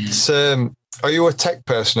 But are you a tech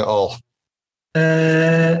person at all?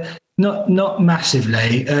 Not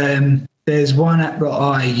massively. There's one app that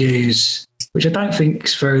I use, which I don't think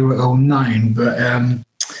is very well known, but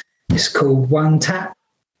it's called OneTap.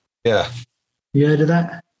 Yeah. You heard of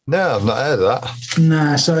that? No, I've not heard of that.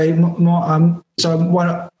 No, so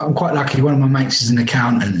I'm quite lucky. One of my mates is an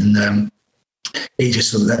accountant, and he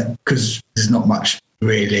just thought that because there's not much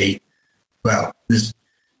really. Well, there's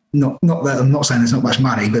not that I'm not saying there's not much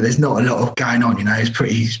money, but there's not a lot of going on. It's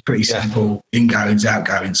pretty simple ingoings,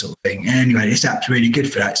 outgoings sort of thing. Anyway, this app's really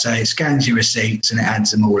good for that. So it scans your receipts and it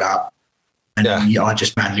adds them all up, and I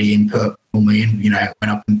just manually input all my when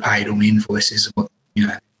I've been paid all my invoices, what who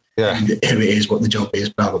it is, what the job is,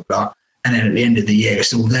 blah blah blah. And then at the end of the year,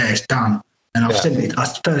 it's all there, it's done. And I've sent it.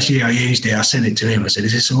 First year I used it, I sent it to him. I said,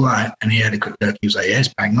 "Is this all right?" And he had a quick look. He was like,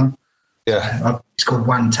 "Yes, bang on." Yeah, it's called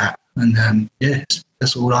OneTap, and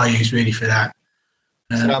that's all I use really for that.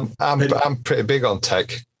 I'm pretty big on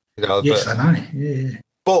tech, Yes, I know. Yeah.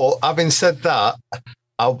 But having said that,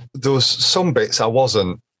 there was some bits I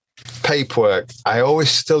wasn't. Paperwork, I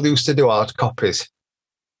always still used to do hard copies.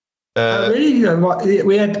 Really?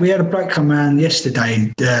 We had a bloke come around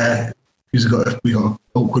yesterday. Because we got an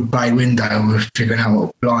awkward bay window. We were figuring out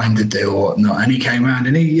what blind to do or whatnot, and he came around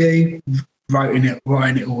and he writing it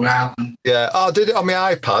all out. I did it on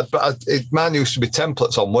my iPad, but mine used to be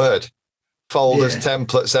templates on Word, folders,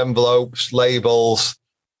 templates, envelopes, labels,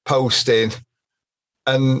 posting,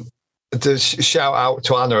 and the shout out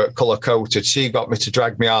to Anna at Colour Coated. She got me to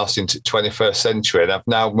drag my arse into 21st Century, and I've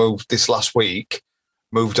now moved this last week,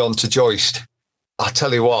 moved on to Joist. I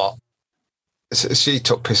tell you what, she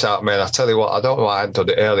took piss out of me, and I tell you what, I don't know why I hadn't done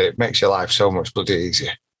it earlier. It makes your life so much bloody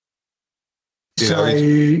easier. Can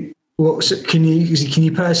you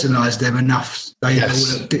personalise them enough? They all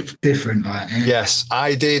look different, like. Yeah. Yes,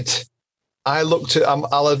 I did.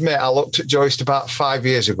 I'll admit, I looked at Joist about 5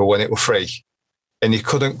 years ago when it was free, and you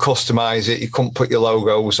couldn't customise it. You couldn't put your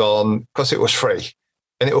logos on because it was free,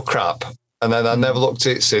 and it was crap. And then I never looked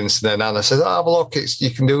at it since. And then Anna said, "Have a look. You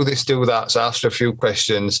can do this, do that." So I asked her a few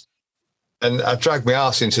questions, and I dragged my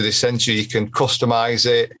arse into this Century. You can customise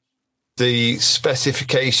it, the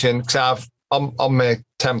specification. Because I've on my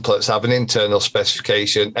templates, I have an internal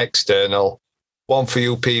specification, external, one for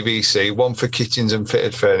UPVC, one for kitchens and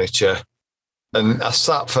fitted furniture. And I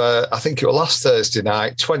sat for, I think it was last Thursday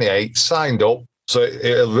night, 28, signed up. So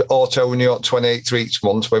it'll auto-renew at 28 for each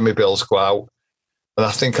month when my bills go out. And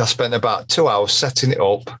I think I spent about 2 hours setting it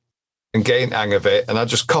up and getting the hang of it. And I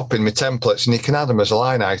just copied my templates, and you can add them as a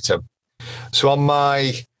line item. So on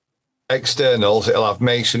my externals, it'll have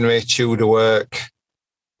masonry, Tudor work,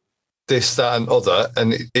 this, that, and other.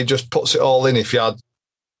 And it just puts it all in if you had,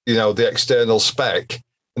 the external spec.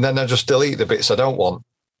 And then I just delete the bits I don't want.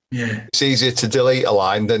 Yeah. It's easier to delete a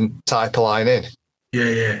line than type a line in. Yeah,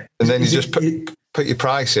 yeah. And then you just put your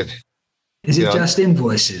price in. Is it just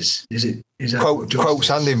invoices? Is that quotes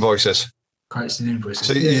and invoices? Quotes and invoices.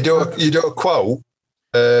 So you do a quote,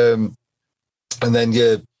 and then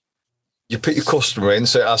you put your customer in,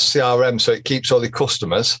 so it has CRM, so it keeps all the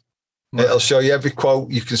customers. Right. It'll show you every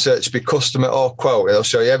quote. You can search by customer or quote. It'll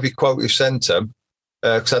show you every quote you've sent them.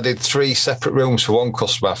 Because I did 3 separate rooms for one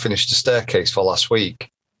customer. I finished a staircase for last week.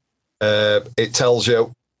 It tells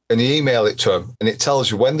you, and you email it to them, and it tells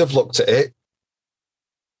you when they've looked at it.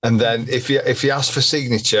 And then if you ask for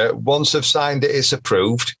signature, once they've signed it, it's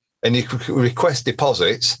approved, and you can request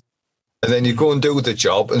deposits. And then you go and do the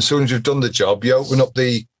job. And as soon as you've done the job, you open up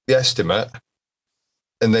the estimate,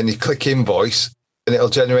 and then you click invoice, and it'll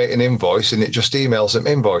generate an invoice, and it just emails them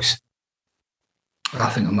invoice. I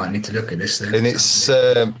think I might need to look at this then. And it's,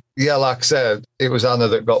 like I said, it was Anna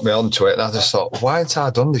that got me onto it. And I just thought, why hadn't I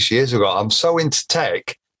done this years ago? I'm so into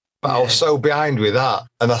tech, but I was so behind with that.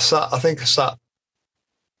 And I sat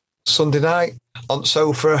Sunday night on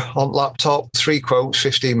sofa, on laptop, 3 quotes,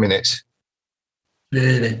 15 minutes.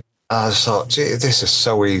 Really? I just thought, gee, this is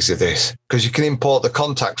so easy, this. Because you can import the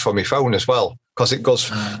contacts from your phone as well. Because it goes,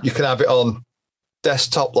 you can have it on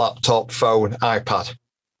desktop, laptop, phone, iPad.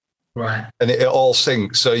 Right. And it all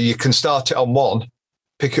syncs. So you can start it on one,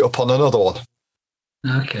 pick it up on another one.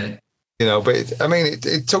 Okay. But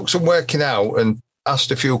it took some working out, and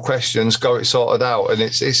asked a few questions, got it sorted out, and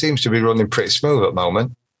it seems to be running pretty smooth at the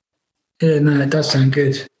moment. Yeah, no, it does sound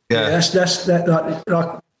good. Yeah. That's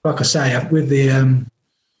like I say, with the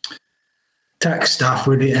tax stuff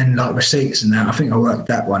really, and like receipts and that, I think I worked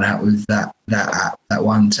that one out with that app, that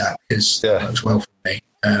one tab, because it works well for me.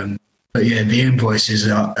 But yeah, the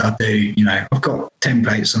invoices I do, I've got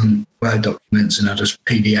templates on Word documents, and I just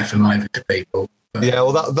PDF them over to people. But,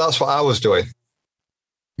 that's what I was doing.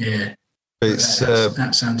 Yeah. It's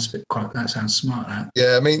that sounds smart. That.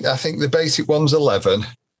 Yeah, I think the basic one's 11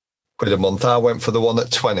 quid a month. I went for the one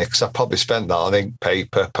at 20 because I probably spent that on ink,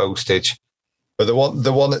 paper, postage. But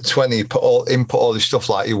the one at 20, input all your stuff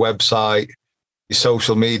like your website, your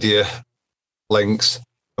social media links.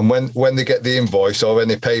 And when they get the invoice or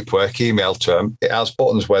any paperwork emailed to them, it has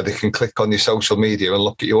buttons where they can click on your social media and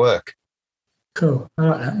look at your work. Cool. I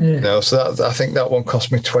like that, yeah. So I think that one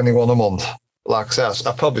cost me 21 a month. Like I said,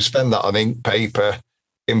 I probably spend that on ink, paper.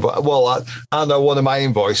 I know one of my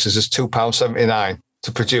invoices is £2.79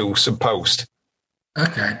 to produce and post.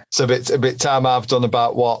 Okay. So a bit time I've done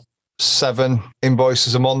about, 7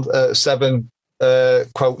 invoices a month, 7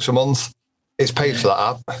 quotes a month. It's paid for that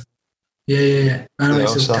app. Yeah. And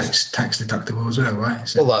it's tax deductible as well, right?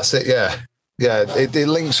 So. Well, that's it, yeah. Yeah, it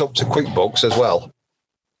links up to QuickBooks as well.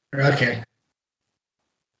 Okay.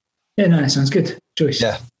 Yeah, no, it sounds good. Joyce.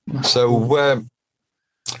 Yeah. So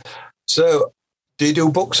do you do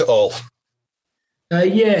books at all?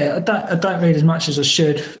 Yeah, I don't read as much as I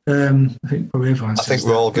should. I think probably everyone says I think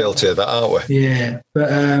we're all guilty of that, aren't we? Yeah, but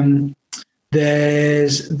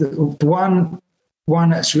there's the one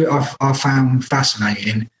that's I found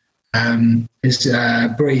fascinating is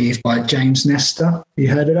Breathe by James Nestor. You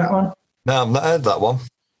heard of that one? No, I've not heard that one.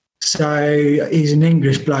 So he's an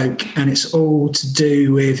English bloke, and it's all to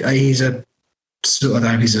do with he's a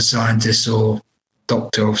scientist or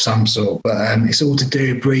doctor of some sort, but it's all to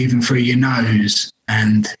do with breathing through your nose.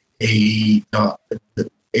 And he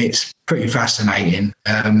it's pretty fascinating.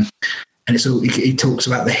 And it's all, he talks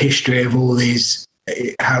about the history of all these,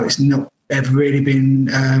 how it's not ever really been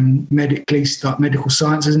medical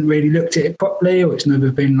science hasn't really looked at it properly, or it's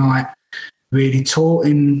never been like really taught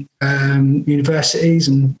in universities,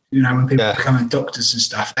 and when people become doctors and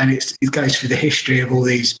stuff. And it goes through the history of all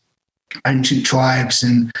these ancient tribes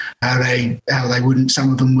and how they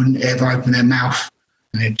some of them wouldn't ever open their mouth,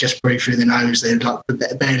 and they'd just breathe through the nose. They'd like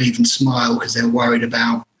barely even smile because they're worried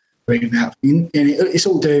about breathing out. And it's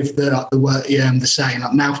all to do with the saying,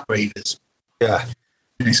 like mouth breathers. Yeah.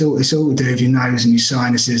 And it's all to do with your nose and your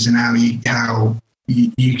sinuses, and how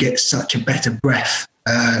you get such a better breath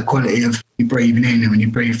quality of you breathing in, and when you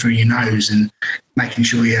breathe through your nose, and making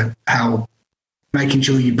sure you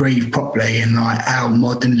breathe properly, and like how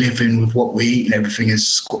modern living with what we eat and everything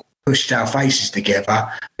has pushed our faces together,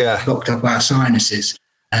 blocked up our sinuses.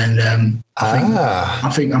 And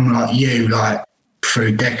I think I'm like you, like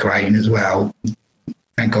through decorating as well.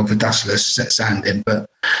 Thank God for dustless sanding, but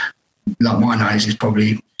like my nose is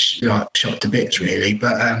probably like shot to bits, really.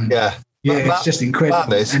 But it's just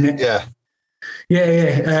incredible. And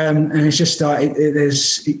it's just like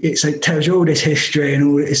it tells you all this history,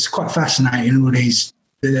 and it's quite fascinating. All these,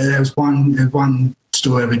 there was one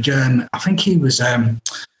story of a German. I think he was opera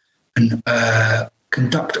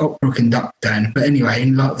conductor, but anyway,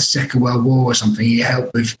 in like the Second World War or something, he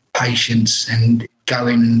helped with patients and go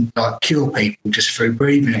in and like cure people just through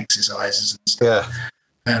breathing exercises and stuff.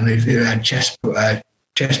 Who had chest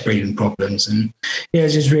breathing problems, and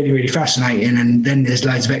it's just really, really fascinating. And then there's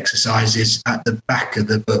loads of exercises at the back of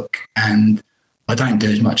the book, and I don't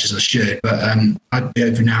do as much as I should, but I'd be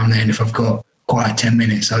every now and then, if I've got quiet 10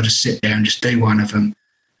 minutes, I'll just sit there and just do one of them.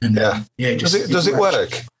 And does it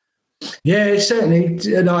work? Yeah, it certainly,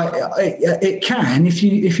 like it can, if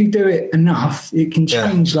you do it enough, it can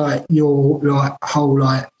change like your like whole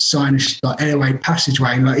like sinus, like airway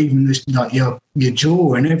passageway, like even this, like your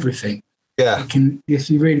jaw and everything. Yeah, it can, if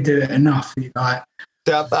you really do it enough.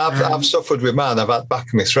 I've suffered with mine. I've had back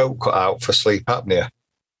of my throat cut out for sleep apnea.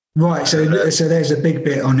 Right, so there's a big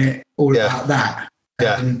bit on it all about that.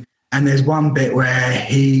 And there's one bit where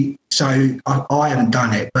I haven't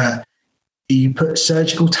done it, but you put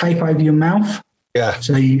surgical tape over your mouth. Yeah.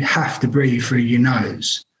 So you have to breathe through your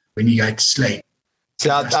nose when you go to sleep. See,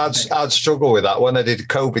 I'd struggle with that. When I did a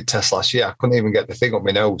COVID test last year, I couldn't even get the thing up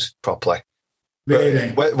my nose properly.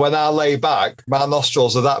 Really? But when I lay back, my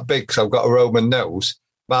nostrils are that big because I've got a Roman nose.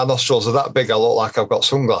 My nostrils are that big, I look like I've got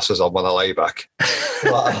sunglasses on when I lay back.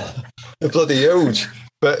 They're bloody huge.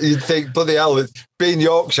 But you'd think, bloody hell, being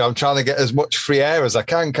Yorkshire, I'm trying to get as much free air as I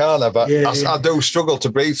can, can't I? But I do struggle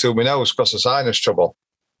to breathe through my nose because of sinus trouble.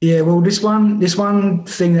 Yeah, well, this one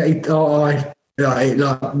thing that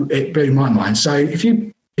it blew my mind. So if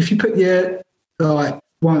you put your right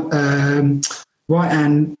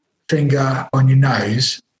hand finger on your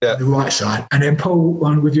nose, the right side, and then pull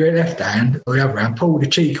one with your left hand or the other hand, pull the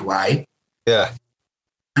cheek away. Yeah.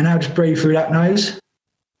 And now just breathe through that nose.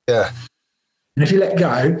 Yeah. And if you let go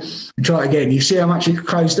and try it again, you see how much it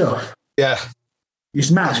closed off. Yeah. It's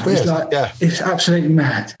mad. It's like, it's absolutely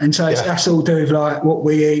mad. And so that's all to do with like what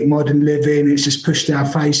we eat, modern living. It's just pushed our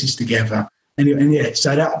faces together. And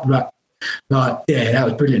so that that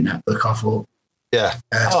was brilliant, that book, I thought. Yeah.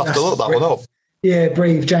 I'll have to look that one up. Yeah,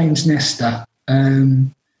 Breathe, James Nestor. That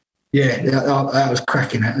was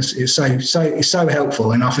cracking. It's so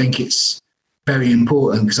helpful, and I think it's very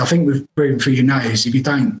important, because I think with breathing through your nose, if you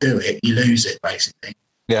don't do it, you lose it, basically.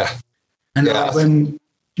 Yeah. And like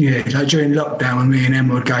during lockdown, when me and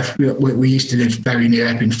Emma would go, we used to live very near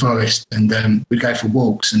Epping Forest, and we'd go for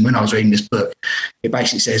walks. And when I was reading this book, it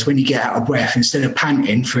basically says when you get out of breath, instead of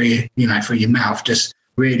panting through your mouth, just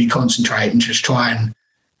really concentrate and just try and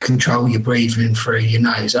control your breathing through your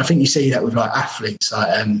nose. I think you see that with like athletes,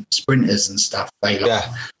 like sprinters and stuff.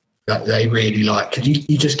 They really like, because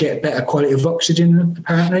you just get better quality of oxygen,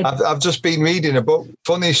 apparently. I've just been reading a book.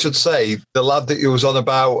 Funny you should say, the lad that you was on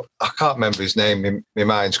about, I can't remember his name. My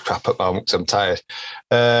mind's crap at the moment because I'm tired.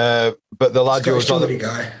 But the lad you was on the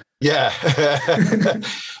guy. Yeah.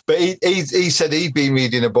 But he said he'd been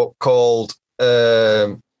reading a book called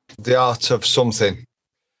The Art of Something.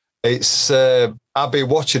 It's I've been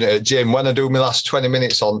watching it at gym. When I do my last 20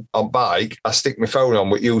 minutes on bike, I stick my phone on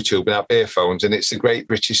with YouTube and have earphones, and it's the Great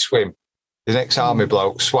British Swim. The ex-army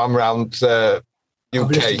bloke swam around UK. I've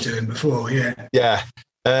listened to him before, yeah. Yeah.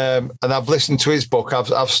 And I've listened to his book.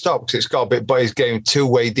 I've stopped. It's got a bit, but he's getting too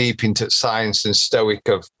way deep into science and stoic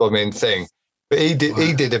of the main thing. But he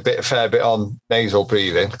did a fair bit on nasal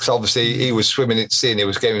breathing, because obviously he was swimming at sea and he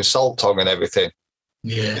was getting salt tongue and everything.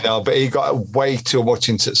 Yeah. You know, but he got way too much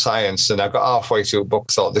into science, and I got halfway through the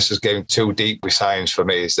book, thought this is getting too deep with science for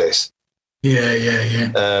me. Is this?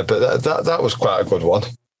 Yeah. But that was quite a good one.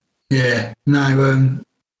 Yeah. No.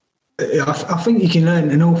 I think you can learn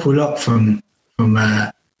an awful lot from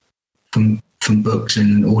books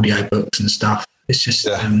and audio books and stuff. It's just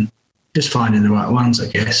finding the right ones, I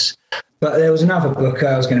guess. But there was another book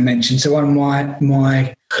I was going to mention. So one of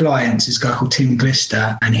my clients is a guy called Tim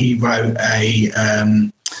Glister, and he wrote a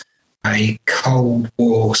Cold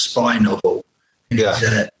War spy novel. Yeah.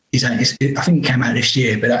 I think it came out this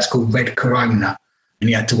year, but that's called Red Corona. And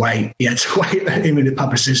he had to wait. Him and the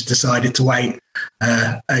publicist decided to wait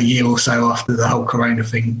a year or so after the whole Corona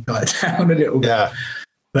thing died down a little bit. Yeah.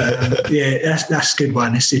 But that's a good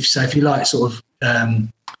one. If you like sort of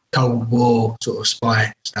Cold War sort of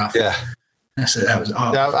spy stuff. Yeah.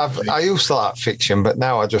 I used to like fiction, but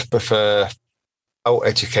now I just prefer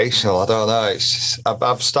educational. I don't know.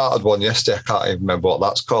 I've started one yesterday. I can't even remember what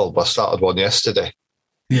that's called, but I started one yesterday.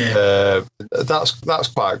 Yeah. That's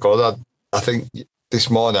quite good. I think this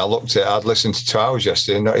morning I looked at it, I'd listened to 2 hours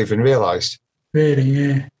yesterday and not even realised. Really,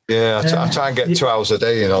 yeah. Yeah, I try and get 2 hours a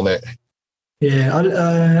day in on it.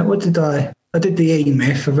 Yeah, what did I did the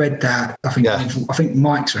E-Myth. I read that. I think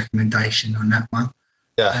Mike's recommendation on that one.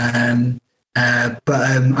 Yeah. But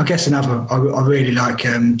I guess another, I really like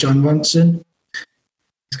Jon Ronson.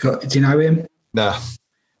 Do you know him? No.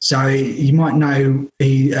 So you might know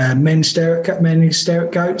Men Who Stare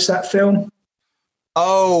at Goats, that film.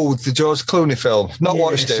 Oh, the George Clooney film. Not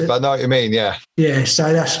watched it, but I know what you mean, yeah. Yeah,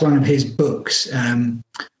 so that's one of his books. And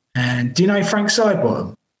do you know Frank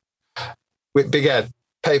Sidebottom? With big head,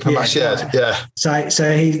 paper mache head, yeah. So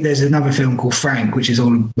there's another film called Frank, which is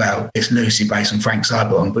it's loosely based on Frank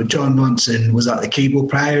Sidebottom, but Jon Ronson was like the keyboard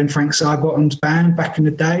player in Frank Sidebottom's band back in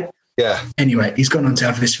the day. Yeah. Anyway, he's gone on to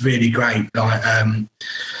have this really great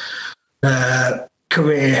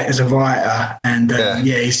career as a writer, and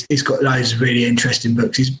he's got loads of really interesting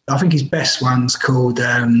books. I think his best one's called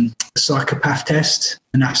The Psychopath Test,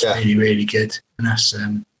 and that's really, really good, and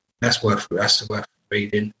that's worth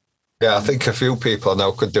reading. Yeah, I think a few people I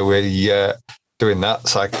know could do doing that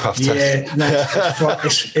psychopath test. Yeah, no,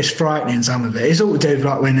 it's frightening, some of it. It's all to do with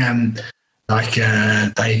like when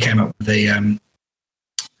they came up with the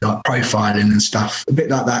like profiling and stuff, a bit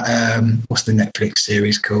like that. What's the Netflix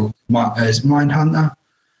series called? Mindhunter.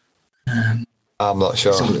 I'm not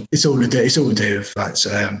sure. It's all to do with like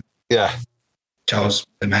Charles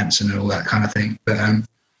Manson and all that kind of thing. But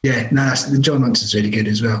the Jon Ronson's really good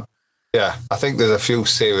as well. Yeah, I think there's a few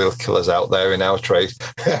serial killers out there in our trade.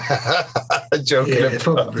 Joking about.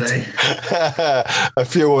 Probably. A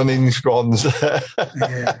few unhinged ones.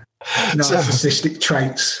 Narcissistic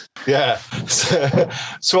traits. Yeah.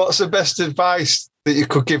 So what's the best advice that you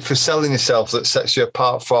could give for selling yourself that sets you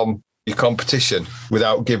apart from your competition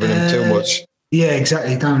without giving them too much? Yeah,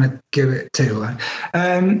 exactly. Don't want to give it too much.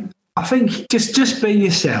 I think just be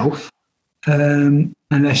yourself.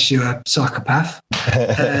 Unless you're a psychopath.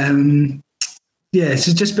 So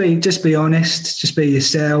just be honest, just be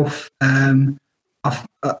yourself. When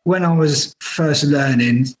I was first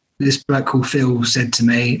learning, this bloke called Phil said to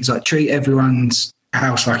me, it's like, treat everyone's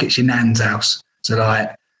house like it's your nan's house. So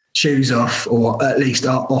like shoes off, or at least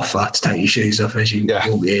offer to take your shoes off as you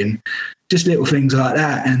walk in. Just little things like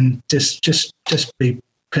that, and just be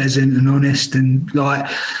pleasant and honest. And like,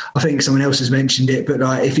 I think someone else has mentioned it, but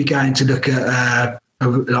like if you're going to look at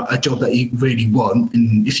a job that you really want,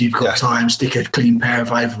 and if you've got time, stick a clean pair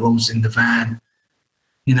of overalls in the van,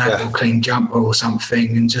 or clean jumper or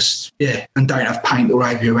something, and and don't have paint all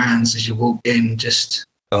over your hands as you walk in.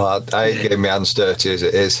 I ain't getting my hands dirty as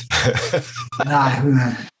it is.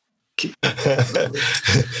 No.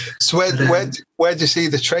 So where do you see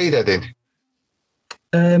the trade heading?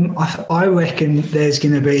 I reckon there's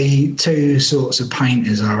going to be two sorts of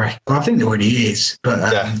painters. I think there already is, but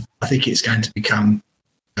I think it's going to become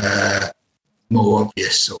more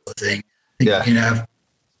obvious sort of thing. I think,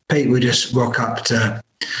 people just rock up to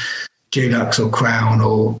Dulux or Crown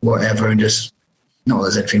or whatever, and just, not that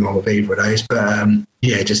there's anything wrong with either of those, but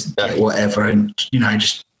get whatever, and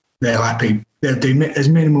just they're happy. They'll do as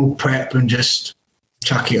minimal prep and just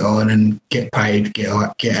chuck it on and get paid, get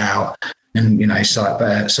out. And site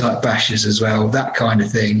bashes as well, that kind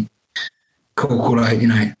of thing. Call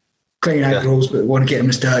clean overalls, but want to get them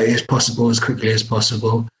as dirty as possible, as quickly as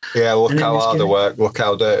possible. Yeah, look how hard I work. Look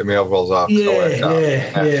how dirty my overalls are.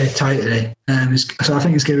 Yeah, totally. So I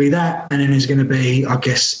think it's going to be that, and then there's going to be, I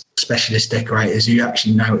guess, specialist decorators who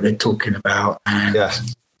actually know what they're talking about, and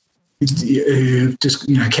who just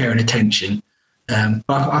care and attention. But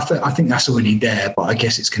I think that's already there, but I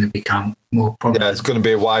guess it's going to become more prominent. Yeah, it's going to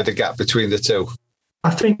be a wider gap between the two. I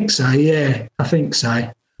think so, yeah. I think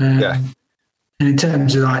so. Yeah. And in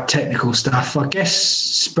terms of like technical stuff, I guess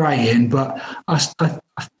spraying, but I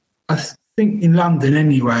think in London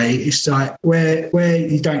anyway, it's like where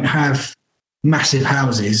you don't have massive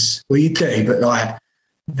houses, well, you do, but like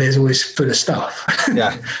there's always full of stuff.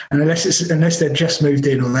 Yeah. And unless they've just moved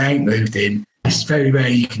in or they ain't moved in, it's very rare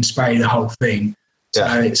you can spray the whole thing.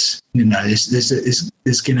 So it's, you know, there's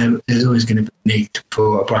always going to be need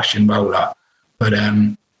for a brush and roller. But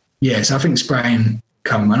so I think spraying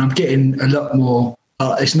come, and I'm getting a lot more.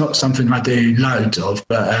 It's not something I do loads of,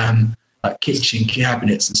 but like kitchen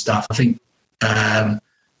cabinets and stuff. I think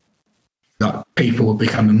like people are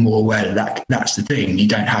becoming more aware that that's the thing. You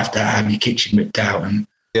don't have to have your kitchen ripped out and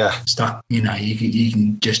stuff. You know, you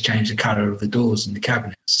can just change the colour of the doors and the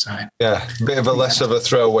cabinets. So yeah, a bit of a less of a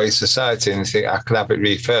throwaway society, and you think I can have it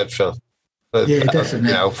refurbed for definitely,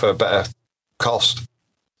 you know, for a better cost.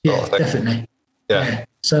 Yeah, definitely. Yeah.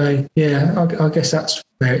 So yeah, I guess that's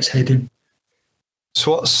where it's heading.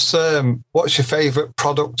 So what's your favourite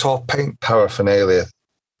product or paint paraphernalia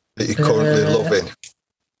that you're currently loving?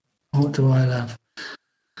 What do I love?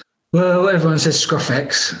 Well, everyone says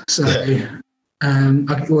Scrofex, so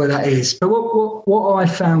well that is. But what I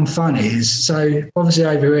found fun is, so obviously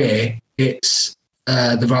over here it's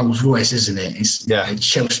the Rolls Royce, isn't it? It's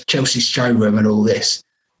Chelsea showroom and all this.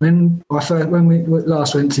 When we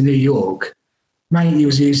last went to New York, matey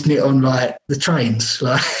was using it on like the trains,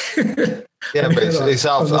 like. Yeah, but it's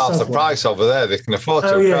half the price over there. They can afford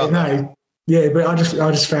to. Oh yeah, yeah. But I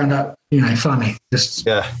just found that, you know, funny. Just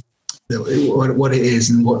what it is,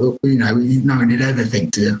 and what, you know, no one would ever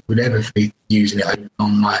think would ever be using it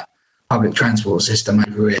on like public transport system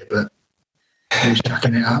over here, but he was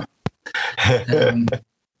chucking it up. I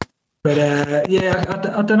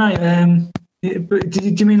don't know. But do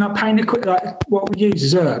you mean like paint equipment, like what we use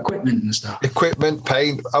as well, equipment and stuff? Equipment,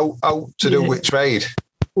 paint, out to do which trade?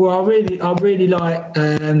 Well, I really like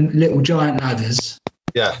Little Giant ladders.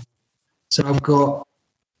 Yeah. So I've got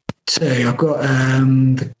two. I've got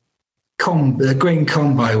the green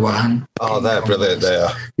combo one. Oh, they're brilliant. They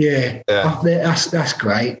are. Yeah. That's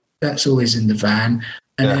great. That's always in the van.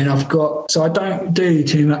 And then I've got. So I don't do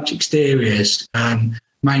too much exteriors.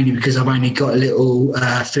 Mainly because I've only got a little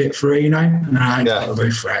Philip Farino and I ain't got a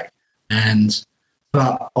roof rack.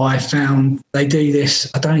 But I found they do this,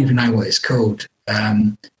 I don't even know what it's called,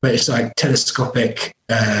 but it's like telescopic.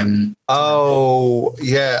 I've got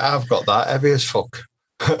that. Heavy as fuck.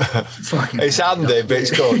 It's handy, but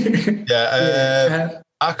it's good.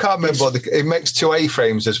 I can't remember. It makes two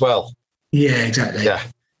A-frames as well. Yeah, exactly.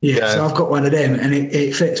 Yeah, so I've got one of them, and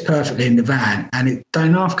it fits perfectly in the van, and it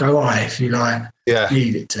don't half go high if you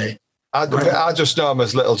need it to. I just know them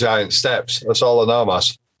as Little Giant steps. That's all I know them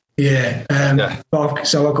as.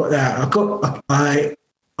 So I've got that.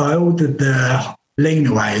 I ordered the Lean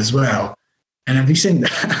Away as well, and have you seen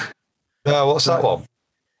that? No, what's that one?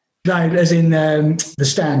 No, as in the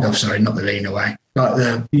standoff. Sorry, not the Lean Away.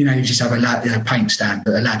 Like you just have a paint stand,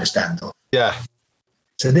 but a ladder standoff. Yeah.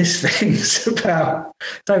 So this thing's about,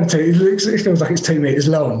 it feels like it's 2 meters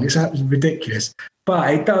long. It's absolutely ridiculous.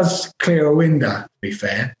 But it does clear a window, to be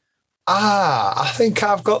fair. I think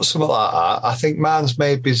I've got something like that. I think mine's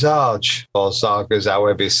made by Zarge, or Zargas,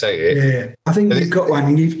 however you say it. Yeah, I think you've got one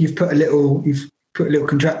and you've put a little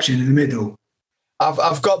contraption in the middle.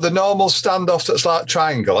 I've got the normal standoff that's like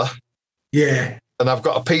triangular. Yeah. And I've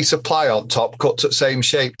got a piece of ply on top, cut to the same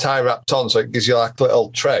shape, tie wrapped on, so it gives you like a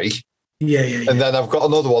little tray. Yeah. And then I've got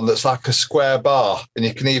another one that's like a square bar, and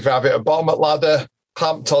you can either have it at bottom of ladder,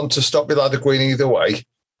 clamped on to stop your ladder going either way,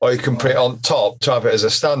 or you can put it on top to have it as a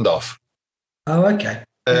standoff. Oh, okay.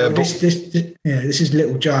 This is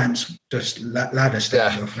Little Giant's just ladder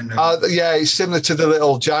standoff. It's similar to the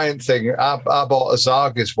Little Giant thing. I bought a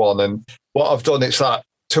Zargas one, and what I've done, it's like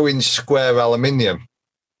 2-inch square aluminium,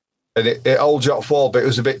 and it holds you off wall, but it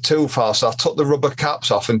was a bit too far, so I took the rubber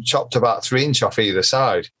caps off and chopped about 3 inch off either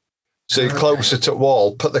side. So you're closer to the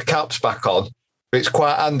wall, put the caps back on. But it's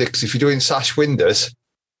quite handy because if you're doing sash windows,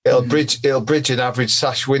 it'll bridge an average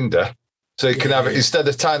sash window. So you can have it, instead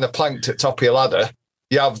of tying a plank to the top of your ladder,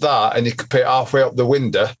 you have that and you can put it halfway up the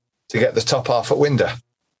window to get the top half of window.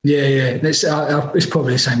 Yeah. It's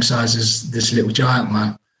probably the same size as this Little Giant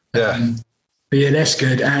one. Yeah. But yeah, that's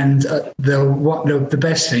good. And the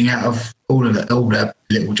best thing out of all the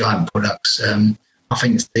Little Giant products, I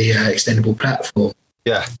think it's the extendable platform.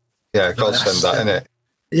 Yeah. Yeah, gold send that, innit?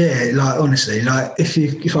 Yeah, like honestly, like if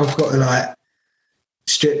I've got to like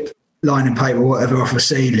strip lining paper or whatever off a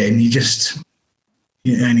ceiling, you just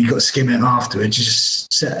and you got to skim it afterwards. You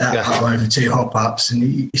just set that up over 2 hop-ups,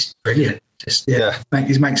 and it's brilliant. Just it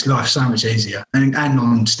makes life so much easier. And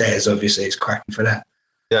on stairs, obviously, it's cracking for that.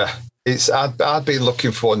 Yeah, I'd been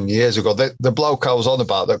looking for one years ago. The bloke I was on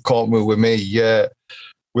about that caught me with me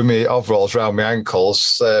overalls around my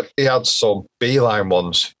ankles, he had some Beeline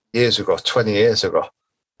ones years ago, 20 years ago,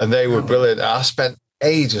 and they were brilliant. I spent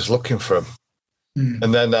ages looking for them.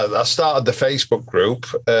 And then I started the Facebook group.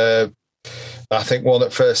 I think one of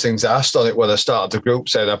the first things I asked on it when I started the group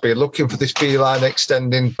said, I've been looking for this Beeline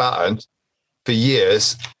extending baton for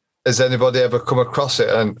years. Has anybody ever come across it?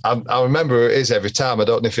 And I remember who it is every time. I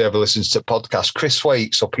don't know if he ever listens to podcasts. Chris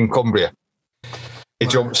Wakes up in Cumbria. He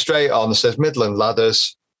jumped straight on and says, Midland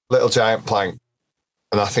Ladders, Little Giant Plank.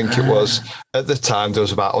 And I think it was, at the time, there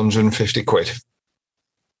was about 150 quid.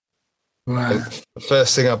 Wow. The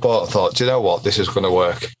first thing I bought, I thought, do you know what? This is going to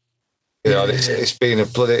work. You know, it's been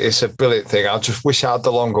it's a brilliant thing. I just wish I had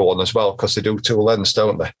the longer one as well, because they do 2 lengths,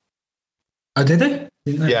 don't they? Oh, did they?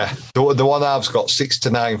 Yeah. The one I've's got 6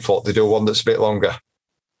 to 9 foot. They do one that's a bit longer.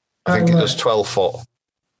 I think it does 12 foot.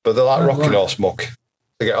 But they're like rocking horse muck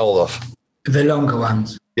to get hold of. The longer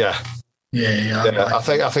ones. Yeah. Yeah.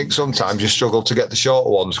 I think sometimes you struggle to get the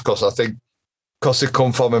shorter ones, because I think because they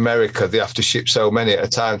come from America, they have to ship so many at a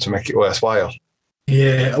time to make it worthwhile.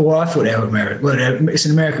 Yeah, well, I thought they were American. Well, it's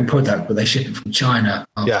an American product, but they ship it from China.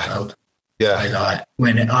 Yeah. I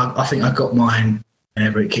think I got mine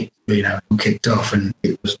whenever it kicked off, and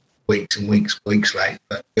it was weeks and weeks late.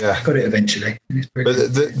 But I got it eventually. But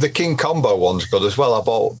the King Combo one's good as well. I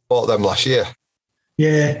bought them last year.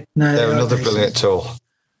 Yeah, no, they're another brilliant tool.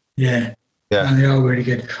 Yeah. No, they are really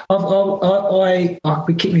good. I've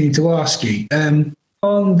been keeping meaning to ask you.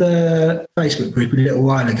 On the Facebook group a little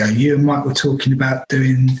while ago, you and Mike were talking about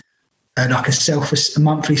doing like a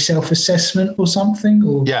monthly self-assessment or something,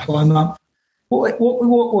 or by month. What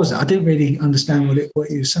was it? I didn't really understand what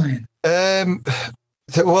you were saying.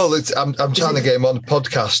 Well, I'm trying to get him on the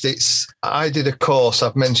podcast. I did a course.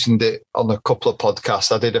 I've mentioned it on a couple of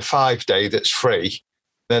podcasts. I did a 5-day that's free.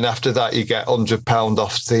 Then after that, you get £100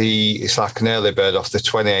 off it's like an early bird off the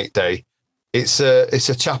 28-day. It's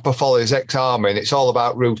a chap I follow, he's ex-army, and it's all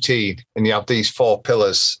about routine. And you have these 4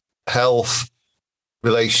 pillars: health,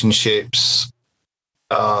 relationships.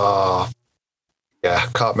 I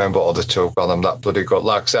can't remember what other 2 have gone. I'm that bloody good.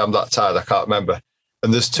 Like I say, I'm that tired, I can't remember.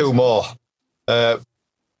 And there's 2 more.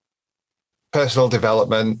 Personal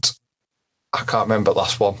development. I can't remember the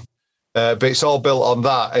last one. But it's all built on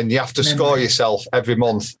that, and you have to score yourself every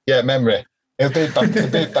month. Yeah, memory. It'll be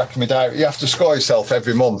back in my diary. You have to score yourself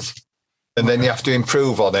every month, and then you have to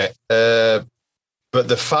improve on it. But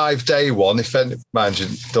the 5-day one, if any, mind you,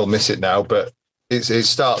 they'll miss it now, but it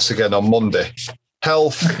starts again on Monday.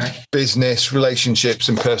 Health, business, relationships,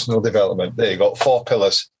 and personal development. There you go, 4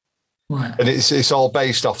 pillars. Right. And it's all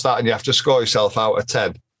based off that, and you have to score yourself out of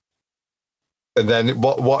 10. And then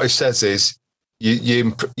what it says is,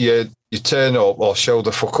 you turn up or show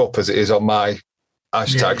the fuck up, as it is on my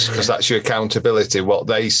hashtags, because that's your accountability, what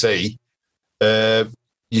they see.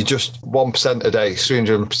 You just 1% a day,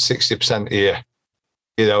 360% a year.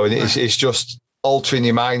 You know, and it's just altering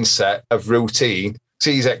your mindset of routine.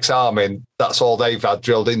 See, he's ex-army, that's all they've had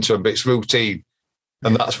drilled into them, but it's routine.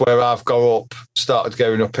 And that's where I've started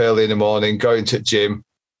going up early in the morning, going to the gym,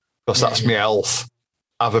 because that's my health.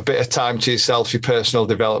 Have a bit of time to yourself, your personal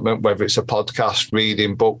development, whether it's a podcast,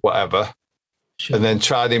 reading, book, whatever. Sure. And then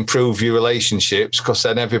try and improve your relationships, because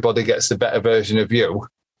then everybody gets the better version of you.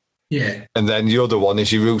 Yeah. And then the other one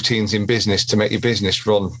is your routines in business to make your business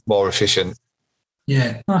run more efficient.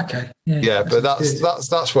 Yeah. Okay. Yeah, but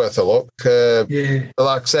that's worth a look.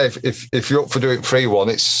 Like I say, if you're up for doing free one,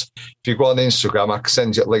 if you go on Instagram, I can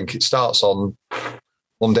send you a link. It starts on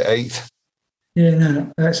Monday 8th. Yeah, no,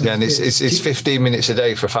 that's and it's 15 minutes a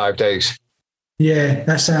day for 5 days. Yeah,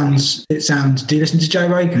 it sounds. Do you listen to Joe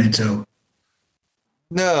Rogan at all?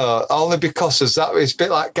 No, only because it's a bit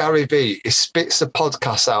like Gary Vee. He spits the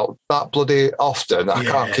podcast out that bloody often. I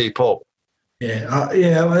can't keep up. Yeah,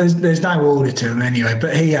 there's no order to him anyway.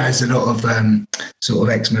 But he has a lot of sort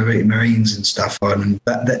of ex-Marines and stuff on, and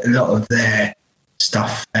a lot of their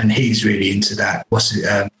stuff, and he's really into that. What's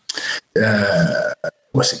it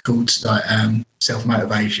called? Like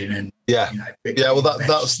self-motivation and well,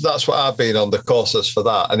 that's what I've been on the courses for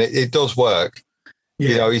that, and it does work. Yeah.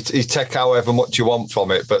 You know, you take however much you want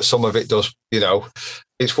from it, but some of it does. You know,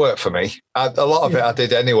 it's worked for me. A lot of it I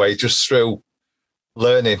did anyway, just through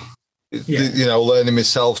learning. You know, learning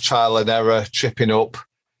myself, trial and error, tripping up.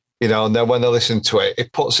 You know, and then when I listen to it,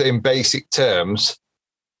 it puts it in basic terms.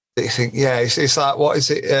 You think, it's like, what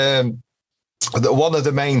is it? one of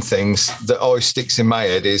the main things that always sticks in my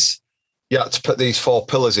head is you had to put these 4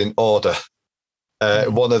 pillars in order.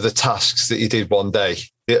 One of the tasks that you did one day,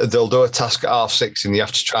 they'll do a task at 6:30 and you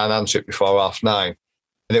have to try and answer it before 9:30.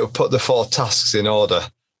 And it would put the 4 tasks in order.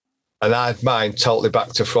 And I had mine totally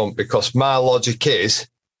back to front, because my logic is,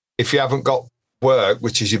 if you haven't got work,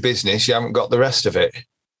 which is your business, you haven't got the rest of it.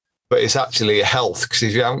 But it's actually your health, because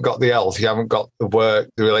if you haven't got the health, you haven't got the work,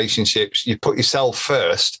 the relationships. You put yourself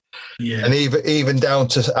first. Yeah. And even down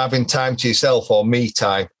to having time to yourself, or me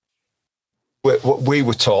time. We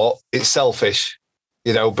were taught it's selfish,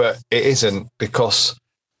 but it isn't, because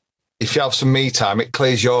if you have some me time, it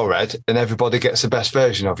clears your head and everybody gets the best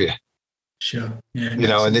version of you. Sure. Yeah.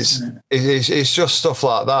 And it's just stuff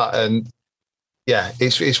like that. And yeah,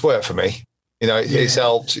 it's worked for me. It's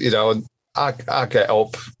helped, and I get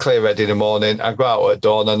up, clear head in the morning, I go out at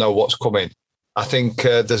dawn, I know what's coming. I think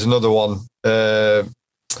there's another one,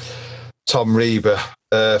 Tom Reber,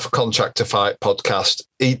 for Contract to Fight podcast.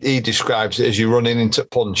 He describes it as you running into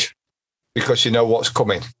punch, because you know what's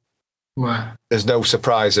coming. Wow. There's no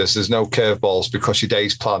surprises, there's no curveballs, because your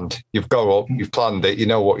day's planned. You've got up, you've planned it, you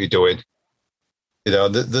know what you're doing.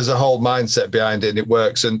 There's a whole mindset behind it, and it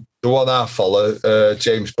works. And the one I follow,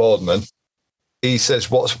 James Boardman, he says,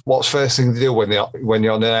 what's first thing to do when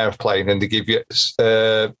you're on an airplane and they give you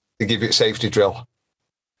a safety drill?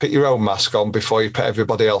 Put your own mask on before you put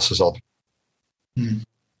everybody else's on.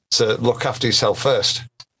 So look after yourself first,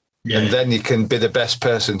 and then you can be the best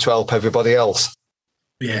person to help everybody else.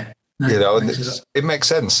 Yeah, it makes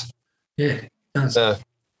sense. Yeah, it does. But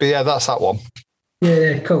yeah, that's that one.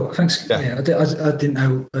 Yeah, cool. Thanks. Yeah, I didn't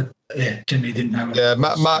know. Generally didn't know. Yeah,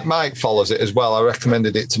 Mike follows it as well. I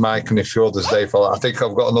recommended it to Mike and a few others. They follow. I think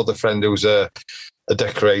I've got another friend who's a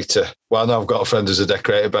decorator. Well, no, I've got a friend who's a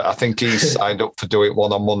decorator, but I think he's signed up for doing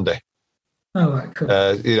one on Monday. Oh, right, cool.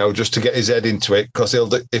 Just to get his head into it, because he'll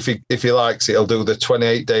do, if he likes it, he'll do the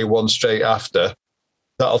 28-day one straight after.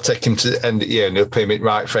 That'll take him to the end of the year, and he'll put him in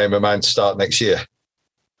right frame of mind to start next year.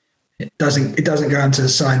 It doesn't go into the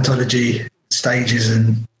Scientology stages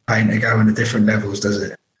and paint to go into different levels, does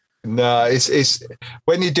it? No, it's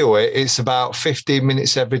when you do it, it's about 15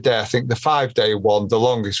 minutes every day. I think the 5-day one, the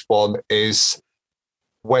longest one, is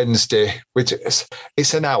Wednesday, which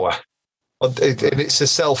it's an hour. And it's a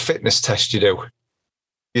self-fitness test you do,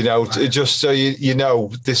 just so you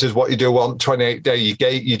know this is what you do on 28-day. You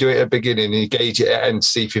do it at the beginning and you gauge it at the end to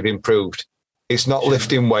see if you've improved. It's not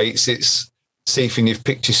lifting weights. It's see if you've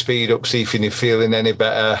picked your speed up, see if you're feeling any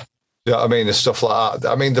better. You know what I mean? And stuff like that.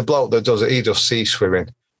 I mean, the bloke that does it, he does sea swimming.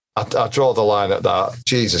 I draw the line at that.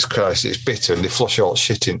 Jesus Christ, it's bitter, and they flush all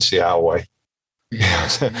shit into you our way. Yeah.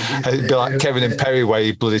 It'd be like Kevin and Perry, where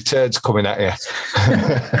you bloody turds coming at you.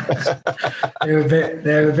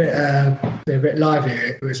 they're a bit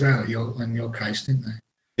lively as well on your case, didn't they?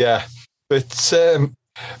 Yeah, but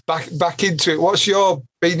back into it. What's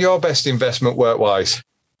been your best investment work wise?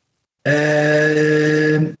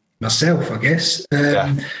 Myself, I guess.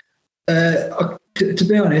 To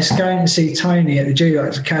be honest, going to see Tony at the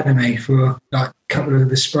Dulux Academy for like a couple of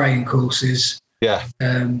the spraying courses. Yeah.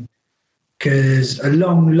 Because a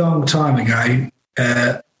long time ago,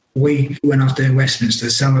 when I was doing Westminster,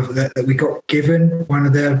 some of that we got given one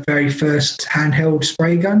of the very first handheld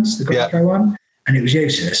spray guns, the Greco one, and it was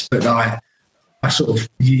useless. But like, I sort of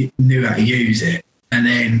knew how to use it, and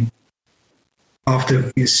then after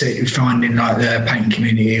finding like the painting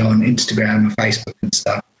community on Instagram and Facebook and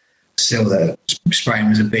stuff, still that spraying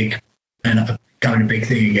was going a big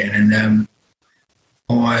thing again, and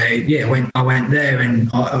I went there,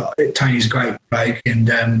 and Tony's a great bloke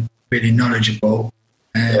and really knowledgeable.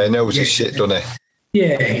 Knows his shit, doesn't he?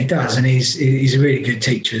 Yeah, he does, and he's a really good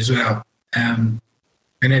teacher as well. And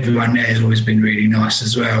everyone there has always been really nice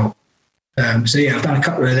as well. So yeah, I've done a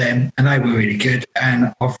couple of them, and they were really good.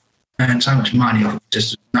 And I've earned so much money off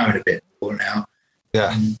just knowing a bit more now.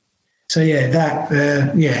 Yeah. So yeah,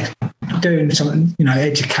 doing something,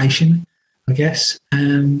 education, I guess.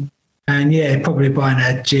 And yeah, probably buying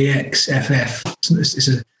a GX FF.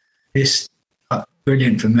 It's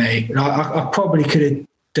brilliant for me. I probably could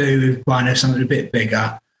do with buying something a bit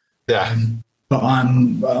bigger. Yeah. But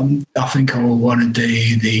I think I will want to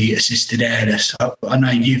do the assisted airless. I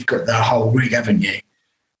know you've got the whole rig, haven't you?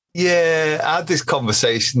 Yeah, I had this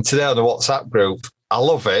conversation today on the WhatsApp group. I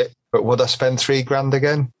love it, but would I spend $3,000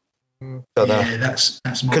 again? Don't know. That's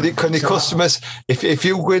Can the customers, if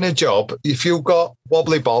you win a job, if you've got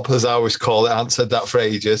Wobbly Bob, as I always call it, I haven't said that for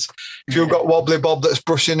ages. If you've got Wobbly Bob that's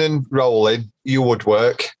brushing and rolling, you would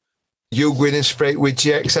work. You go in and spray it with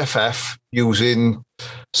GXFF using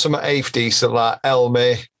some eighth decent like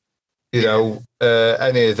Elmi, you know,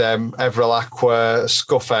 any of them, Everil Aqua,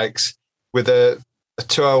 Scuffex, with a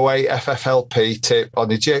 208 FFLP tip on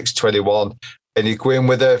the GX21, and you go in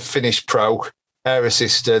with a Finish Pro air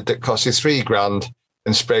assisted that costs you $3,000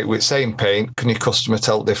 and spray it with same paint. Can your customer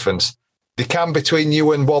tell the difference? They can between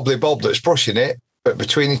you and Wobbly Bob that's brushing it, but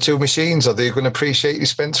between the two machines, are they going to appreciate you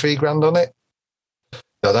spent $3,000 on it?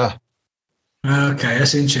 Don't know. Okay,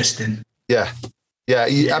 that's interesting. Yeah.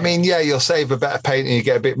 I mean, you'll save a better paint and you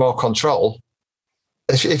get a bit more control.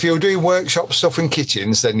 If you're doing workshop stuff in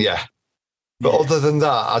kitchens, then yeah. But other than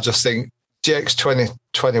that, I just think GX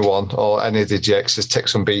 2021 or any of the GXs take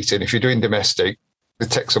some beating. If you're doing domestic, they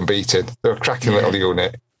take some beating. They're a cracking little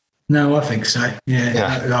unit. No, I think so.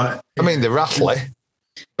 Yeah. I mean, they're rattly,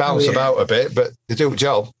 bounce about a bit, but they do a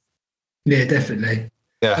job. Yeah, definitely.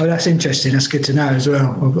 Yeah. Oh, that's interesting. That's good to know as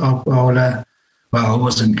well. I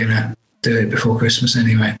wasn't going to do it before Christmas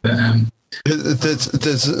anyway, but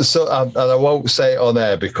there's so, and I won't say it on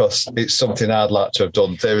air because it's something I'd like to have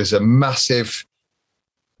done. There is a massive,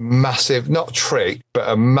 not trick, but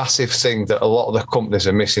a massive thing that a lot of the companies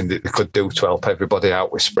are missing that they could do to help everybody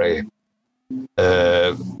out with spraying.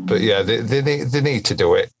 But yeah, they need to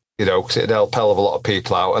do it, you know, because it'd help a hell of a lot of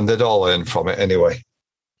people out, and they'd all earn from it anyway.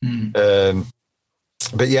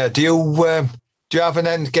 But yeah, do you have an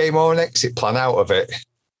end game or an exit plan out of it?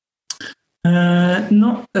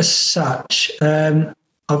 Not as such. I've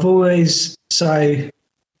always enjoyed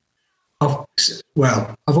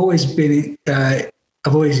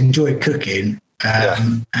cooking,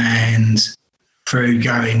 and through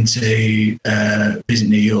going to visit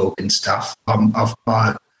New York and stuff,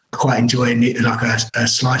 I quite enjoy like a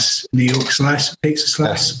slice, New York slice, pizza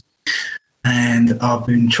slice, and I've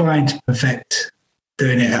been trying to perfect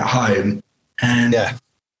doing it at home, and I've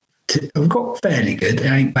got fairly good. It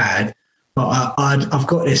ain't bad. But I've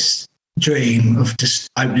got this dream of just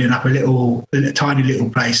opening up a tiny little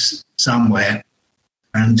place somewhere,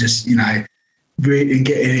 and just, you know, really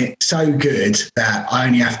getting it so good that I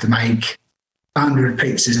only have to make 100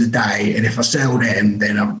 pizzas a day, and if I sell them,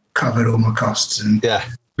 then I've covered all my costs, and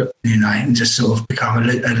you know, and just sort of become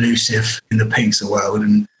elusive in the pizza world,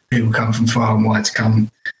 and people come from far and wide to come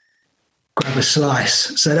grab a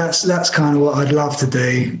slice. So that's kind of what I'd love to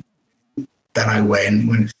do. Don't know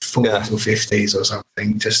when 40s or 50s or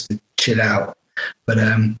something, just to chill out. But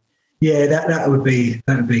that would be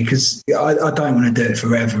because I don't want to do it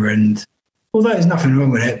forever. And although there's nothing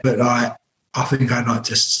wrong with it, but like I think I'd like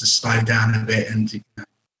just to slow down a bit and, you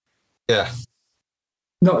know,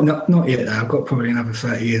 not yet though. I've got probably another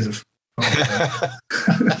 30 years of.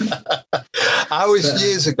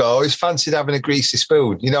 Years ago, I always fancied having a greasy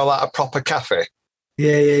spoon, you know, like a proper cafe.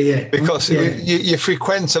 Yeah. Because you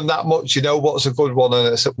frequent them that much, you know what's a good one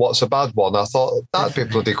and what's a bad one. I thought that'd be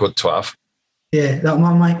bloody good to have. Yeah, like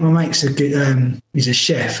my mate's a good. He's a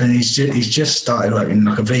chef, and he's just started working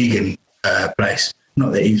like a vegan place.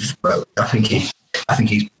 Not that he's. Well, I think he's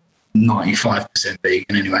 95%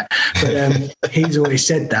 vegan anyway. But he's always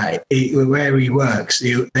said that where he works,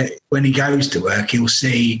 when he goes to work, he'll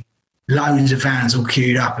see loads of vans all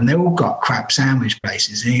queued up, and they've all got crap sandwich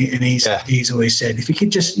places. And he's always said if he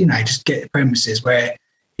could just get the premises where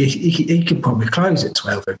he could probably close at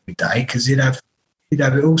 12 every day, because he'd have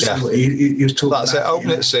it all. Yeah. He was talking. That's about, it.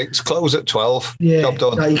 Open at 6, close at 12. Yeah, job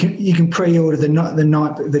done. Like you can pre-order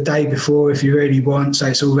the day before if you really want, so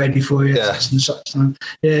it's all ready for you. Yeah.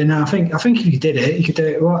 Yeah. No, I think if you did it, you could do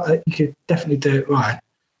it right. You could definitely do it right.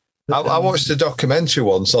 I watched a documentary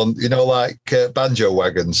once on, you know, like banjo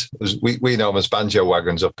wagons. We know them as banjo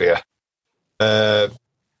wagons up here. And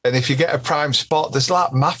if you get a prime spot, there's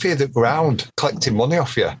like mafia that go around collecting money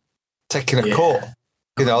off you, taking a cut.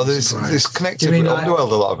 You know, there's connected with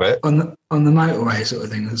Underworld, a lot of it. On the motorway sort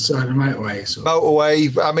of thing, the side of the motorway.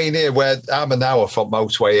 Motorway, I mean, here, where I'm an hour from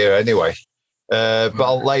motorway here anyway. But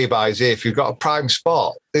on laybys here, if you've got a prime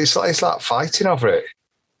spot, it's like fighting over it.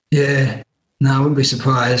 Yeah. No, I wouldn't be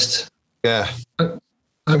surprised. Yeah. I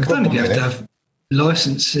could only be able to have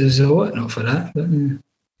licenses or whatnot for that. But,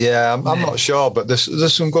 yeah, I'm not sure, but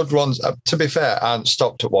there's some good ones. To be fair, I haven't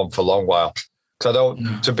stopped at one for a long while.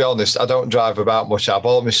 To be honest, I don't drive about much. I have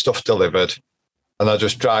all my stuff delivered, and I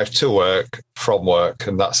just drive to work, from work,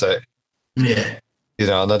 and that's it. Yeah. You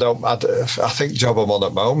know, and I think job I'm on at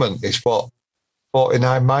the moment is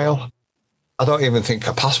 49 mile. I don't even think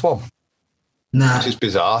I pass one. Nah. Which is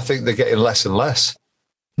bizarre. I think they're getting less and less.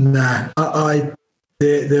 Nah.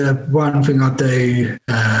 The one thing I do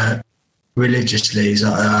religiously is, do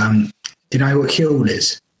you know what Huel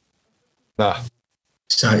is? Nah.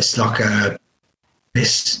 So it's like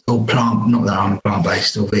this all plant, not that I'm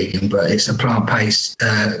plant-based or vegan, but it's a plant-based,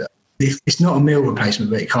 it's not a meal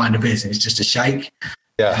replacement, but it kind of is. It's just a shake.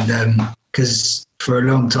 Yeah. And because for a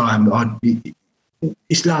long time,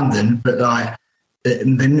 it's London, but like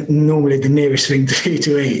normally the nearest thing to eat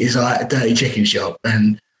is like a dirty chicken shop,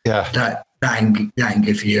 and that ain't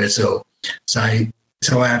good for you at all. So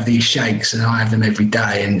I have these shakes, and I have them every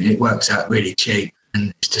day, and it works out really cheap.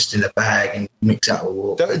 And it's just in a bag and mix up with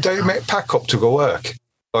water. Don't you make pack up to go work,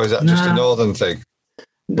 or is that just a northern thing?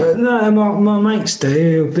 No, my mates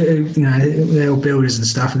do. You know, they're all builders and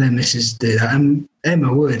stuff, and their missus do that. And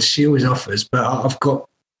Emma would. She always offers, but I've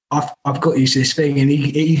got used to this thing, and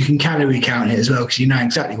you can calorie count it as well because you know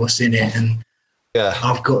exactly what's in it. And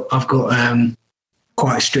I've got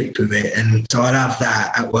quite strict with it, and so I'd have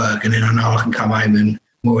that at work, and then I know I can come home and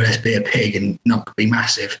more or less be a pig and not be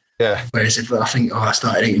massive. Yeah. Whereas if I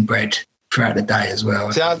started eating bread throughout the day as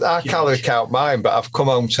well. See, I calorie count mine, but I've come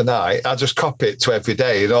home tonight. I just copy it to every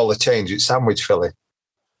day, and all the change it's sandwich filling.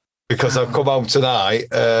 Because I've come home tonight.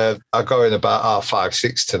 I go in about 5:30,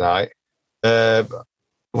 6 tonight.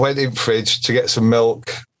 Went in fridge to get some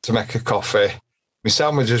milk to make a coffee. My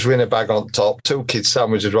sandwiches were in a bag on top. 2 kids'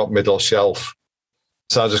 sandwiches were on middle shelf.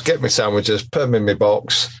 So I just get my sandwiches, put them in my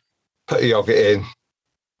box, put a yogurt in,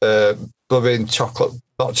 blooming chocolate,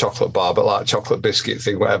 not chocolate bar, but like chocolate biscuit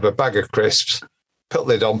thing, whatever, bag of crisps, put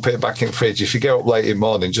lid on, put it back in the fridge. If you get up late in the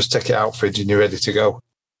morning, just take it out fridge and you're ready to go.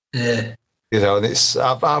 Yeah. You know, and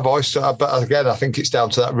I've always, but again, I think it's down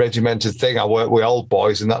to that regimented thing. I work with old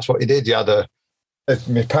boys, and that's what you did. You had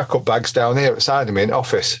my pack-up bags down here outside of me in the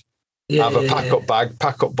office. Yeah, have a pack-up bag,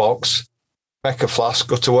 pack-up box, make a flask,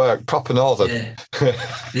 go to work, proper northern.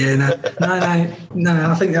 Yeah, no.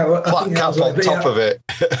 I think that. Flat cap on top of it.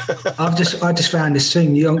 I just found this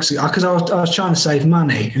thing, because I was trying to save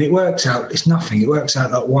money, and it works out. It's nothing. It works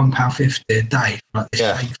out like £1.50 a day. Like this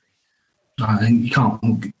shake. Like, and you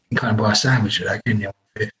can't buy a sandwich with that, can you?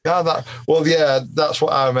 That's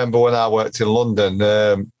what I remember when I worked in London.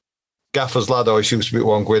 Gaffer's lad always used to be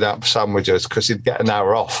one going out for sandwiches because he'd get an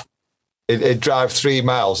hour off. He'd drive 3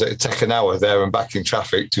 miles. It'd take an hour there and back in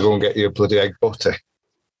traffic to go and get you a bloody egg butty.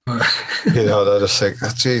 You know, I just think,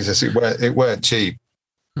 Jesus, it weren't cheap.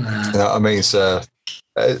 You know what I mean? So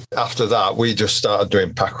after that, we just started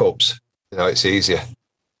doing pack-ups. You know, it's easier.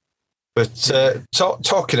 But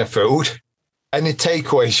talking of food, any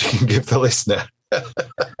takeaways you can give the listener?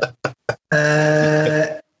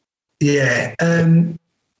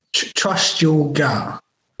 Trust your gut.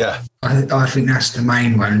 Yeah, I think that's the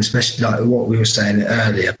main one, especially like what we were saying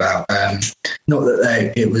earlier about not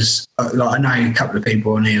that it was like, I know a couple of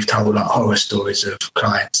people on here have told like horror stories of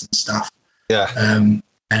clients and stuff. Yeah,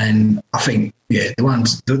 and I think the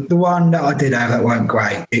one that I did have that weren't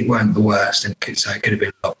great. It weren't the worst, and so it could have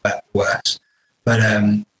been a lot better, worse. But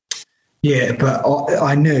but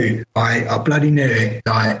I knew, I bloody knew it.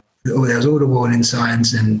 Like there was all the warning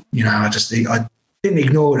signs, and you know, I didn't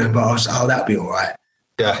ignore them, but I was, that'll be all right.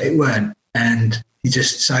 Yeah, it weren't, and you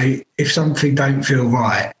just say if something don't feel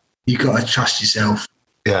right, you got to trust yourself.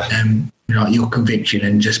 Yeah, and you know, your conviction,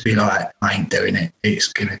 and just be like, I ain't doing it.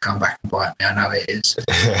 It's gonna come back and bite me. I know it is.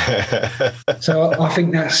 So I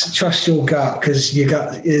think that's trust your gut, because your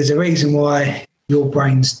gut. There's a reason why your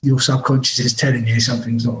subconscious is telling you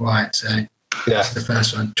something's not right. So that's the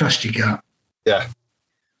first one. Trust your gut. Yeah.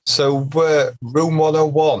 So room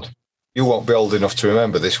 101. You won't be old enough to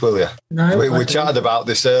remember this, will you? No. We chatted about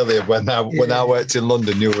this earlier when I worked in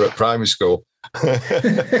London. You were at primary school.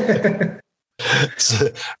 So,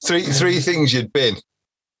 three things you'd been.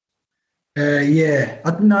 I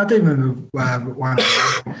do remember one.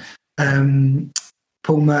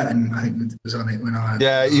 Paul Merton, I think, was on it when I.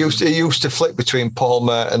 Yeah, he used to flick between Paul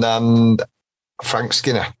Merton and Frank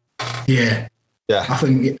Skinner. Yeah. Yeah, I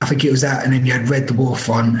think it was that, and then you had Red Dwarf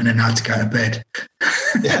on, and then I had to go to bed.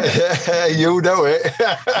 Yeah, you know it.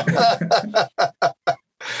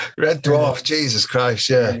 Red Dwarf, Jesus Christ,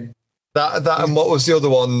 yeah. That and what was the other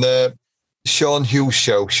one? Sean Hughes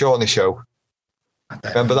show, Shawnee show.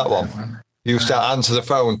 Remember that one? You used to answer the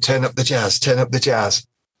phone, turn up the jazz. And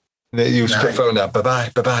then you used to put the phone down,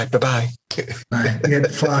 bye-bye. Right. You had the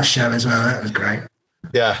Flash show as well, that was great.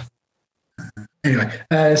 Yeah. Anyway,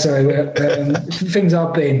 things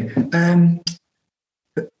I've been.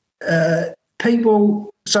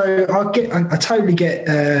 People. So I totally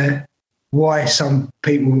get why some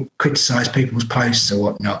people criticise people's posts or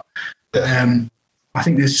whatnot. Yeah. I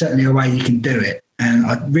think there's certainly a way you can do it, and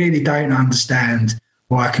I really don't understand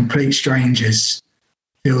why complete strangers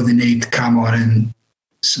feel the need to come on and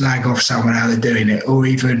slag off someone how they're doing it, or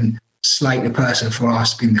even slate the person for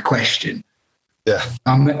asking the question. Yeah,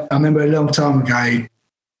 I remember a long time ago,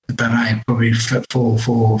 don't know, probably 4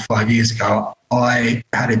 or 5 years ago, I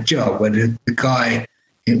had a job where the guy,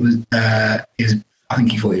 I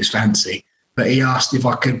think he thought it was fancy, but he asked if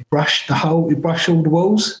I could brush all the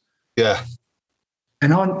walls. Yeah.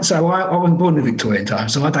 And I wasn't born in the Victorian time,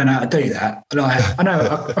 so I don't know how to do that. And I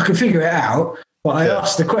know I can figure it out, but I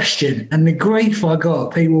asked the question, and the grief I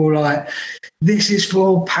got, people were like, "This is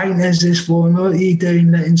for painters, this for what are you doing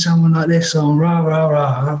letting someone like this on, rah, rah,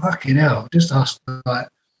 rah." Fucking hell, just asked like.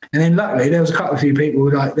 And then luckily there was a few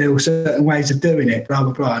people like there were certain ways of doing it, blah,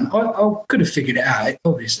 blah, blah. And I could have figured it out,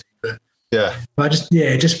 obviously, but just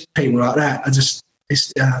people like that.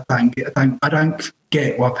 I don't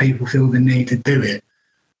get why people feel the need to do it.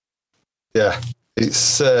 Yeah,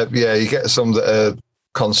 it's you get some that are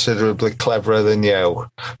considerably cleverer than you.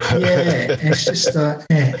 It's just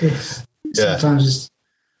sometimes it's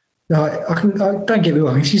like I don't get me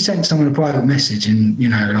wrong. If you send someone a private message and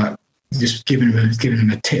like just giving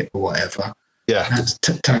them a tip or whatever, that's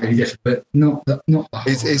totally different. But not.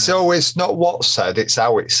 It's always not what's said; it's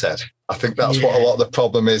how it's said. I think that's what a lot of the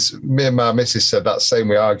problem is. Me and my missus said that same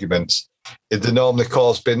with arguments. They normally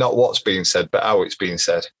cause be not what's being said, but how it's being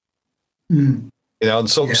said. And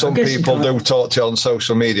some people do talk to you on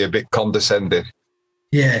social media a bit condescending.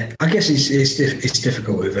 Yeah, I guess it's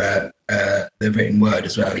difficult with the written word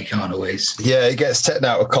as well. You can't always. Yeah, it gets taken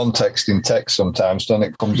out of context in text sometimes, then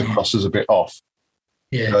it comes across as a bit off.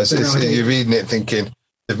 Yeah, you're reading it thinking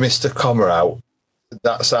they've missed a comma out.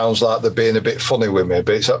 That sounds like they're being a bit funny with me,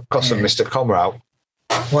 but it's because they've missed a comma out.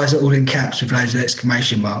 Why is it all in caps with loads of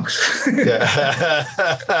exclamation marks?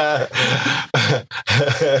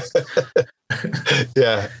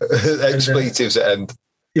 Yeah, expletives at end.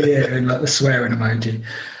 Yeah, and like the swearing emoji.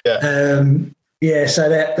 So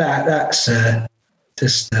that's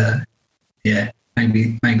just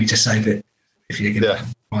maybe just save it if you're going to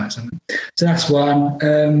write something. So that's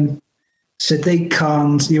one. Sadiq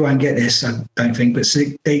Khan's, you won't get this, I don't think, but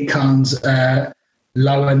Sadiq Khan's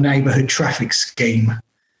lower neighbourhood traffic scheme.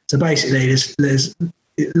 So basically, there's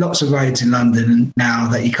lots of roads in London now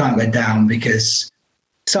that you can't go down because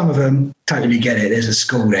some of them totally get it. There's a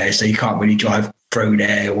school there, so you can't really drive through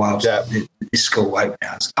there whilst the school open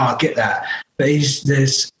house. I get that, but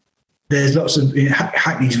there's lots of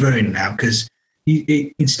Hackney's ruined now because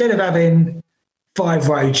instead of having 5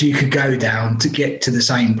 roads you could go down to get to the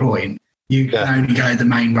same point, you can only go the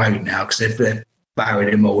main road now because they've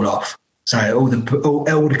barried them all off. So all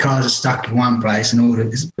the cars are stuck in one place, and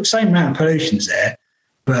it's the same amount of pollution's there,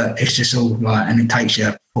 but it's just all like, and it takes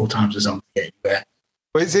you 4 times as long to get anywhere.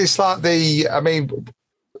 But it's like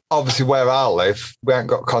obviously where I live, we haven't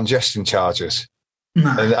got congestion charges.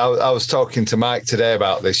 No. And I was talking to Mike today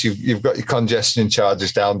about this. You've got your congestion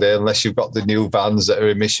charges down there unless you've got the new vans that are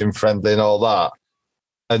emission friendly and all that.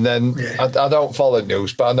 And then I don't follow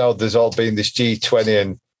news, but I know there's all been this G20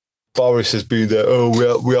 and Boris has been there,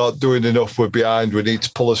 we aren't doing enough, we're behind, we need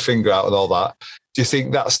to pull his finger out and all that. Do you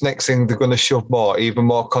think that's next thing they're going to shove even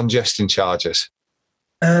more congestion charges?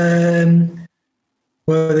 Well,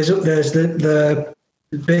 there's the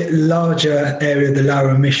bit larger area, the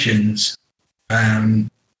lower emissions.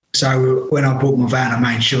 So when I bought my van, I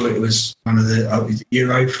made sure it was one of the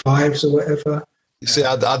Euro 5s or whatever. You see,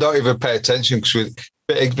 I don't even pay attention because we're a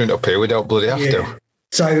bit ignorant up here. We don't bloody have to.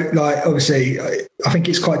 So, like, obviously, I think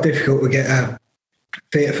it's quite difficult to get a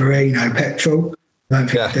Fiat Farino petrol. I don't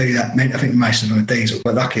think I do that. I think most of them are diesel,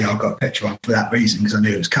 but luckily I got petrol for that reason because I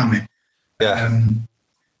knew it was coming. Yeah.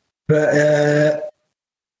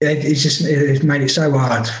 It's made it so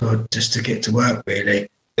hard just to get to work, really.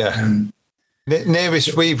 Yeah.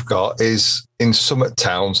 Nearest we've got is in Summit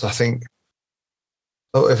Towns, I think.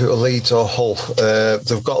 Oh, if it were Leeds or Hull,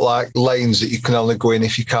 they've got like lanes that you can only go in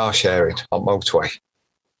if you're car sharing on motorway.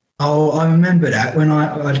 Oh, I remember that when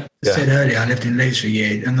I said earlier I lived in Leeds for a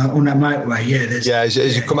year, and on that motorway,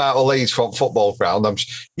 as you come out of Leeds from football ground,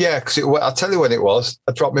 because I'll tell you when it was.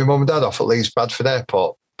 I dropped my mum and dad off at Leeds Bradford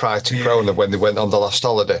Airport prior to Corona when they went on the last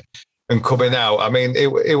holiday. And coming out, I mean,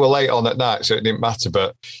 it were late on at night, so it didn't matter,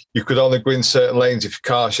 but you could only go in certain lanes if you're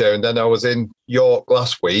car sharing. Then I was in York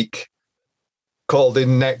last week, called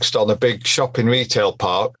in next on a big shopping retail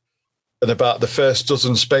park, and about the first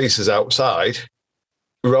dozen spaces outside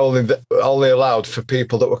were only allowed for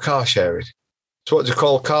people that were car sharing. So what do you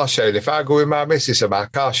call car sharing? If I go with my missus, am I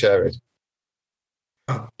car sharing?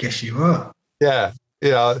 I guess you are. Yeah.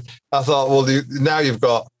 I thought, well, now you've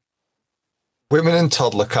got women and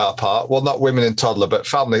toddler car park. Well, not women and toddler, but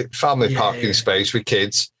family parking space with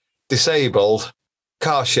kids, disabled,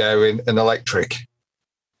 car sharing, and electric.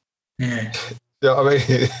 Yeah. You know what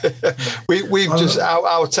I mean? We've just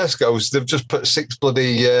our Tesco's. They've just put 6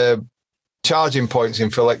 bloody charging points in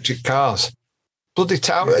for electric cars. Bloody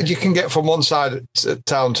town, you can get from one side of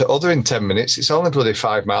town to other in 10 minutes. It's only bloody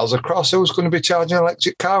 5 miles across. Who's going to be charging an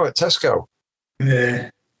electric car at Tesco? Yeah,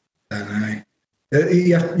 I don't know.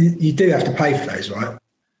 You do have to pay for those, right?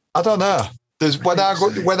 I don't know. When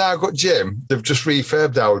I got gym, they've just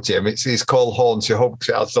refurbed our gym. It's called Hornsey Hub because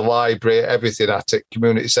it has the library, everything at it,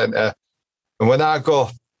 community centre. And when I go,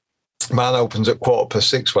 mine opens at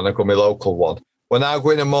 6:15 when I go my local one. When I go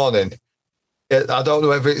in the morning, I don't know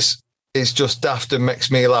whether it's just daft and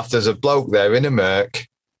makes me laugh. There's a bloke there in a Merc,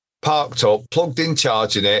 parked up, plugged in,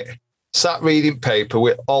 charging it, sat reading paper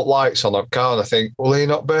with all lights on car. And I think, well, you're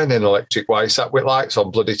not burning electric. Why you sat with lights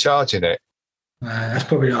on, bloody charging it? That's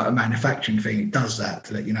probably like a manufacturing thing. It does that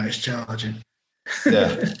to let you know it's charging.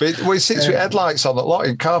 Yeah, but we sit with headlights on a lot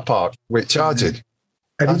in car park with charging.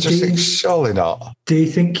 I just think surely not. Do you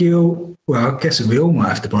think well, I guess we all might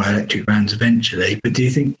have to buy electric vans eventually, but do you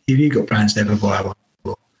think, have you got plans to ever buy one?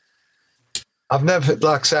 I've never,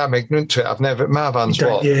 like I say, I'm ignorant to it. My van's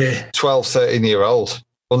 12, 13 year old,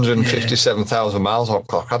 157,000 miles on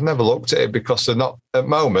clock. I've never looked at it because they're not, at the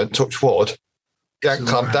moment, touch wood, can't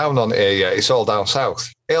clamp down on it here yet. It's all down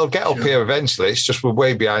south. It'll get up here eventually. It's just we're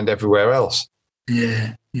way behind everywhere else.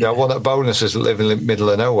 Yeah. Yeah, one of the bonuses is living in the middle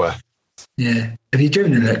of nowhere. Yeah. Have you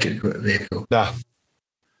driven an electric vehicle? No.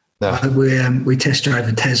 We test drove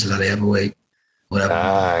a Tesla the other week.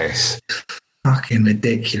 Nice. Fucking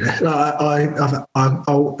ridiculous. Like, I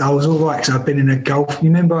was all right because I've been in a Golf. You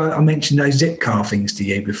remember I mentioned those zip car things to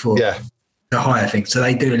you before? Yeah. The hire thing. So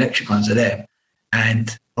they do electric ones of them.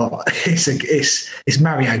 And it's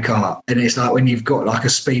Mario Kart. And it's like when you've got like a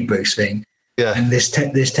speed boost thing. Yeah. And this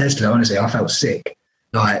Tesla, honestly, I felt sick.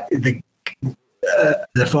 Like the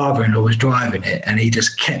father-in-law was driving it and he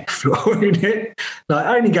just kept flooring it. Like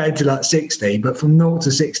only going to like 60, but from 0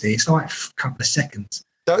 to 60, it's like a couple of seconds.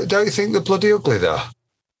 Don't you think they're bloody ugly though?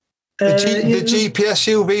 The GPS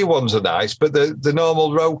UV ones are nice, but the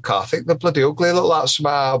normal road car, I think they're bloody ugly. They look like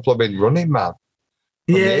smart blooming running man.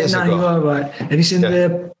 Yeah, no, you are right. Have you seen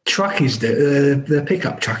the truckies, the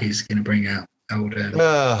pickup truckies going to bring out?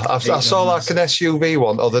 I saw like an SUV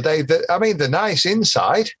one the other day. They're nice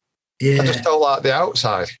inside. Yeah. I just don't like the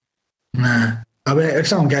outside. Nah. I mean, if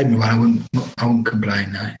someone gave me one, I wouldn't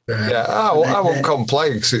complain, no. I won't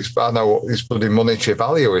complain because I know what this bloody monetary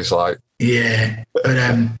value is like. Yeah, but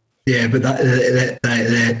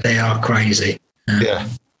they are crazy.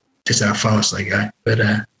 Just how fast they go. But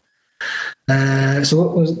so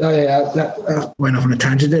what was? That went off on a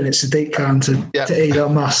tangent. Didn't it? Sadiq Khan to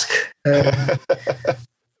Elon Musk.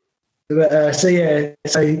 So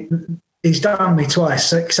he's done me twice.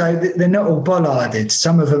 So they're not all bollarded.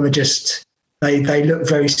 Some of them are just. They look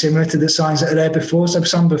very similar to the signs that are there before. So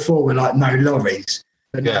some before were like no lorries,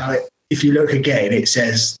 but now if you look again, it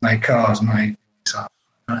says no cars, no stuff.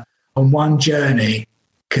 On one journey,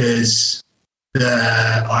 because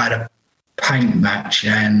I had a paint match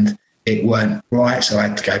and it weren't right, so I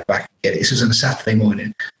had to go back and get it. This was on a Saturday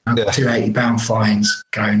morning. I got £280 fines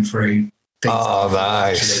going through. Oh,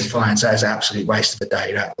 nice! Fine. So it was an absolute waste of a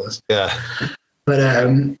day. That was. Yeah. But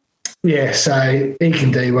so he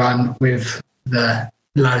can do one with the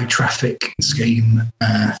low traffic scheme,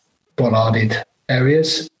 bollarded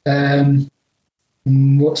areas.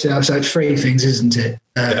 What's the other? So it's 3 things, isn't it?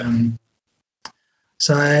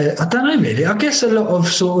 So I don't know really. I guess a lot of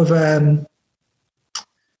sort of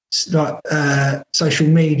social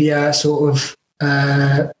media, sort of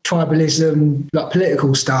tribalism, like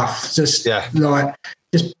political stuff.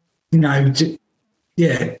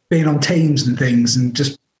 Being on teams and things, and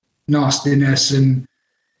just nastiness. And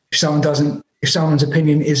if someone's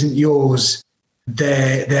opinion isn't yours,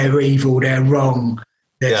 they're evil, they're wrong,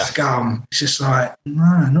 they're scum. It's just like,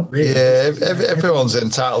 no, not really. Yeah, everyone's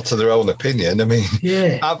entitled to their own opinion. I mean,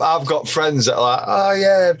 I've got friends that are like,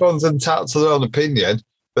 everyone's entitled to their own opinion,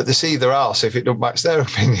 but they see their arse if it don't match their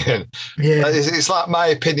opinion. Yeah, it's like my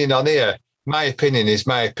opinion on here. My opinion is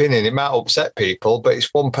my opinion. It might upset people, but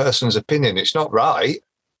it's one person's opinion. It's not right.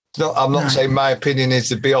 I'm not saying my opinion is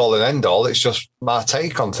the be all and end all. It's just my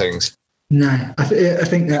take on things. No, I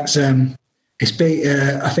think that's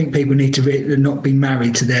I think people need to not be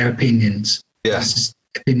married to their opinions. Yes,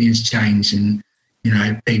 opinions change, and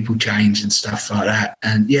people change and stuff like that.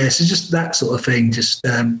 And so just that sort of thing. Just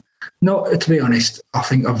not, to be honest, I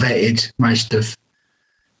think I've vetted most of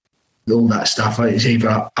all that stuff. It's either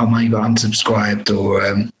I'm unsubscribed or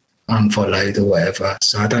unfollowed or whatever,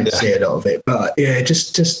 so I don't see a lot of it. But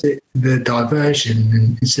just the diversion,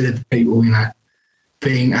 and instead of people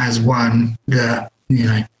being as one, the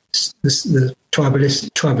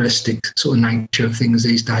tribalistic sort of nature of things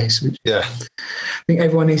these days. Which I think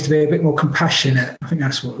everyone needs to be a bit more compassionate. I think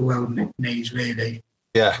that's what the world needs, really.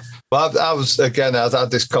 Yeah. Well, I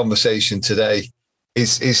had this conversation today.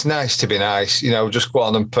 It's nice to be nice, just go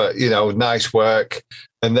on and put, nice work.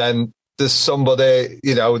 And then there's somebody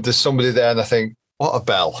there and I think, what a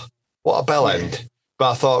bell end.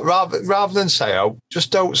 But I thought rather than say out,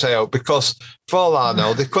 just don't say out, because for all I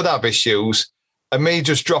know, they could have issues. And me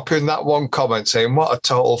just dropping that one comment saying, what a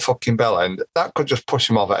total fucking bell end, that could just push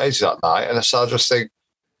him over the edge that night. And so I just think,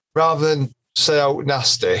 rather than say out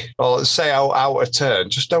nasty or say out of turn,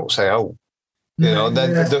 just don't say out. And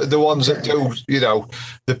then the ones that do,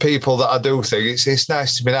 the people that I do think it's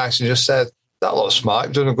nice to be nice and just said, that looks smart,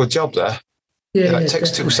 you've done a good job there. Yeah, it takes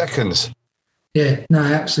definitely. 2 seconds. Yeah, no,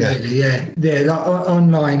 absolutely, yeah. Like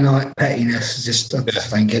online, like pettiness, I just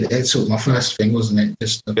don't get it. It's sort of my first thing, wasn't it?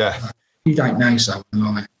 Just you don't know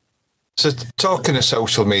someone like. So, talking of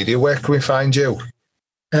social media, where can we find you?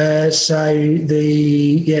 It's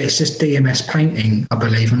just DMS Painting, I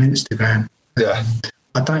believe, on Instagram. Yeah.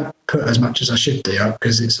 I don't put as much as I should do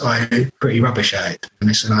because I'm pretty rubbish at it.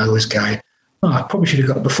 And I always go, I probably should have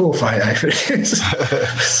got a before photo for this.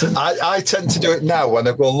 I tend to do it now when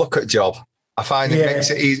I go and look at a job. I find it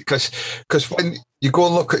makes it easy because when you go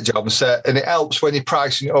and look at a job and it helps when you're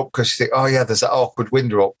pricing it up because you think, oh yeah, there's that awkward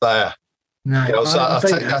window up there. No, so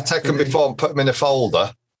I take them before and put them in a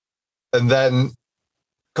folder, and then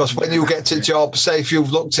because when you get to the job, say if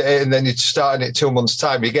you've looked at it and then you're starting it 2 months'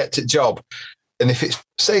 time, you get to the job, and if it's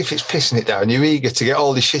pissing it down, you're eager to get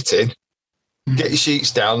all the shit in, get your sheets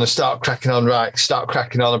down and start cracking on and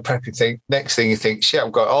prepping thing. Next thing you think, shit,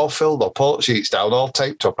 I've got it all filled up, all the sheets down, all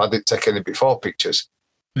taped up. I didn't take any before pictures.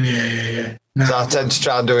 Yeah. No, so I tend to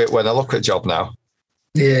try and do it when I look at a job now.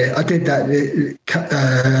 Yeah, I did that.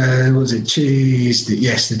 Was it Tuesday?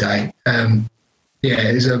 Yesterday.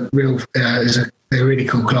 There's a they're really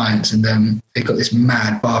cool clients, and they got this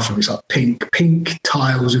mad bathroom. It's like pink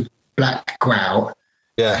tiles with black grout.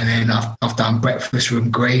 Yeah, and then I've done breakfast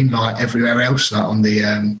room green like everywhere else, like on the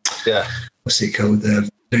what's it called, the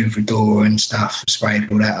Louvre door and stuff.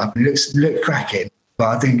 Sprayed all that up. It looked cracking,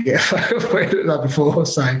 but I didn't get what it looked like before.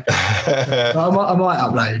 So I might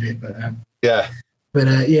upload it, but yeah. But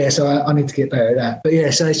so I need to get better at that. But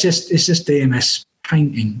yeah, so it's just DMS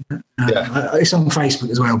Painting. It's on Facebook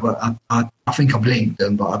as well, but I think I've linked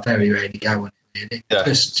them, but I very rarely go on it. Really. Yeah.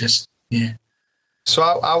 Just. So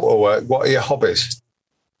out of work, what are your hobbies?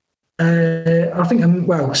 I think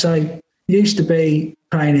used to be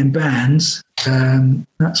playing in bands.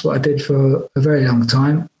 That's what I did for a very long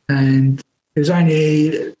time, and it was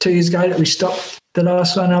only 2 years ago that we stopped the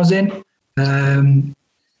last one I was in.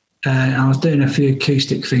 I was doing a few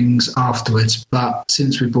acoustic things afterwards, but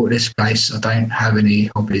since we bought this place, I don't have any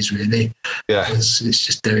hobbies really. Yeah, it's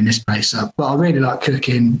just doing this place up. But I really like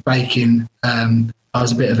cooking, baking. I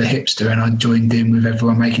was a bit of a hipster, and I joined in with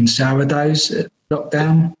everyone making sourdoughs at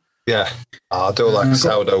lockdown. Yeah, I do like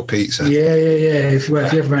sourdough pizza. Yeah. If you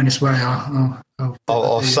ever around this way,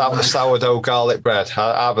 I'll sourdough garlic bread.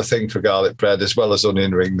 I have a thing for garlic bread as well as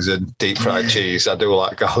onion rings and deep fried cheese. I do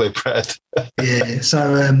like garlic bread. Yeah,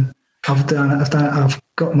 so I've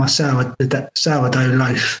got my sourdough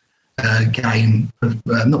loaf game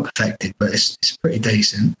not perfected, but it's pretty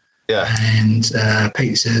decent. Yeah, and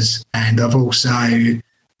pizzas, and I've also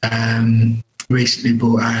recently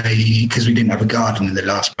bought because we didn't have a garden in the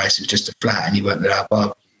last place, it was just a flat and you weren't allowed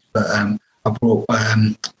barbecue, but I brought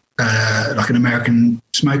like an American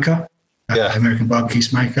smoker, American barbecue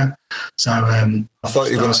smoker. So I thought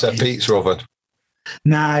you were going to say pizza oven.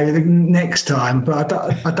 No, next time, but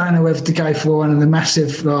I don't know whether to go for one of the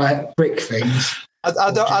massive like brick things. I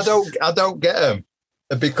don't get them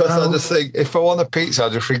because I just think if I want a pizza, I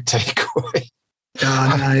just think takeaway.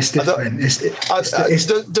 Oh, no, it's different.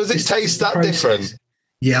 Does it taste that different?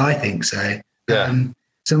 Yeah, I think so. Yeah.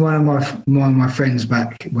 So one of my friends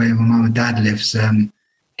back where my mum and dad lives,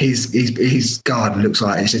 his garden looks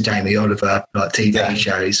like it's a Jamie Oliver like TV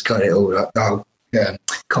show. He's got it all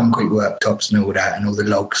concrete worktops and all that, and all the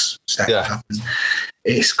logs stacked up. And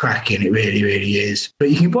it's cracking. It really, really is. But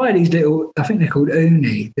you can buy these little, I think they're called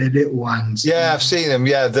Uni, they're little ones. Yeah, I've seen them.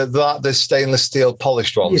 Yeah, the stainless steel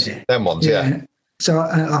polished ones. Yeah. Them ones, yeah. So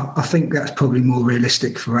I think that's probably more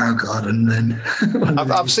realistic for our garden than.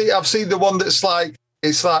 I've seen the one that's like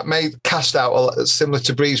it's like made cast out similar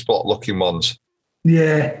to breeze block looking ones.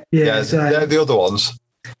 Yeah. So, they're the other ones.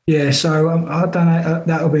 Yeah, so I don't know.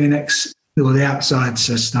 That'll be the outside's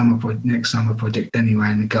next summer project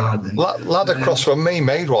anyway in the garden. Lad across from me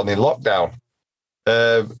made one in lockdown.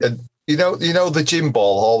 You know the gym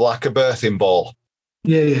ball or like a birthing ball.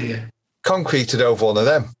 Yeah. concreted over one of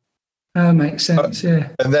them. Oh, makes sense, yeah.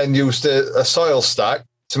 And then used a soil stack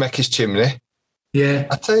to make his chimney. Yeah.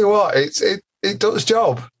 I tell you what, it does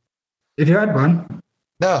job. Have you had one?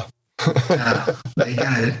 No. There you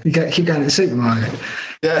go. You keep going to the supermarket.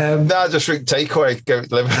 Yeah, no, I just drink takeaway, get it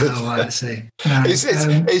delivered. Oh, I see. No,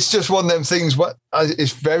 it's just one of them things.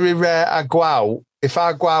 It's very rare I go out. If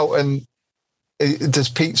I go out and there's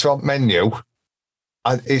pizza on menu,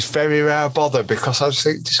 it's very rare I bother, because I just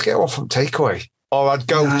think, just get one from takeaway. Or I'd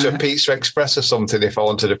go to Pizza Express or something if I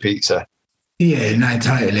wanted a pizza. Yeah, no,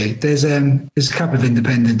 totally. There's a couple of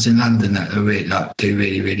independents in London that are really do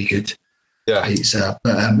really, really good pizza.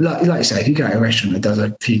 But like you say, if you go to a restaurant that does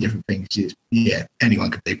a few different things,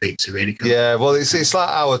 anyone could do pizza, really. Yeah, well, it's like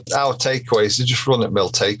our takeaways. They're just run-at-mill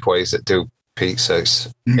takeaways that do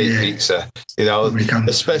pizzas, pizza. You know,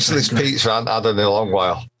 the specialist pizza I haven't had in a long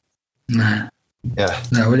while. No. Yeah.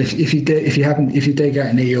 No. Well, if you do go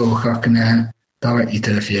to New York, I can direct you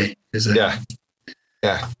to a few.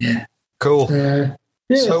 Yeah. Cool.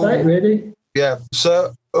 Really. Yeah.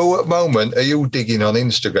 So, at the moment, are you digging on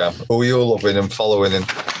Instagram? Or are you loving and following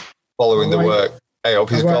the work? Hey, I hope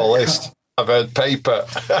he's got a list. I've heard paper.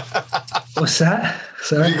 What's that?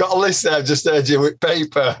 Sorry? Have you got a list there? I've just heard you with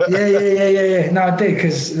paper. Yeah. No, I do,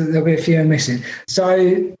 because there'll be a few I'm missing.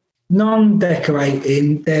 So,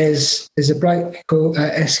 non-decorating, there's a bloke called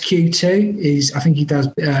SQ2. I think he does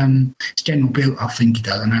it's general build. I think he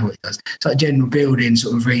does. I know what he does. It's like general building,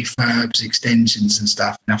 sort of refurbs, extensions and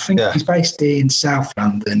stuff. And I think he's based in South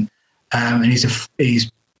London, and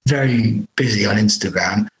he's very busy on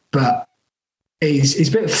Instagram. But he's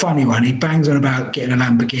a bit of a funny one. He bangs on about getting a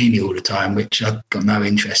Lamborghini all the time, which I've got no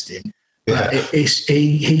interest in. But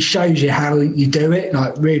he shows you how you do it.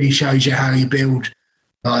 Like, really shows you how you build,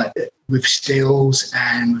 like with steels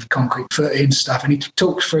and with concrete footing and stuff, and he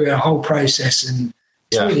talks through a whole process, and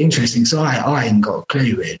it's really interesting. So I ain't got a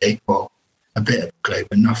clue really, well, a bit of a clue,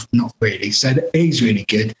 but not really. So he's really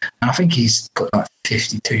good, and I think he's got like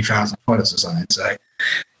 52,000 followers or something. So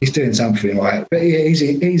he's doing something right. But yeah,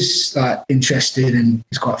 he's like interested, and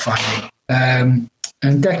he's quite funny. And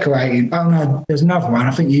decorating. Oh no, there's another one.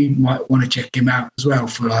 I think you might want to check him out as well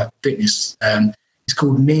for like fitness. He's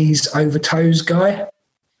called Knees Over Toes Guy.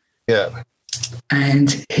 Yeah.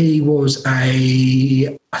 And he was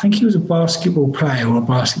I think he was a basketball player or a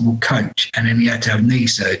basketball coach, and then he had to have knee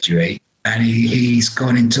surgery, and he's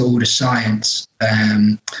gone into all the science,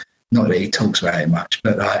 not that he talks about it much,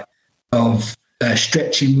 but like of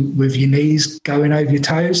stretching with your knees going over your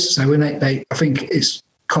toes. So when they I think it's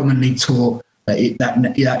commonly taught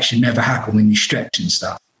that that should never happen when you stretch and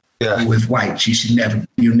stuff. Yeah. With weights,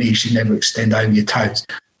 your knees should never extend over your toes.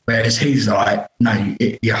 Whereas he's like, no,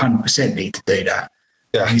 you 100% need to do that.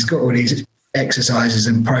 Yeah. He's got all these exercises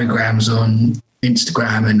and programs on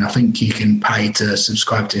Instagram, and I think you can pay to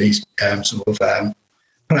subscribe to these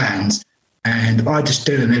plans. And I just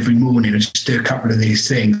do them every morning. I just do a couple of these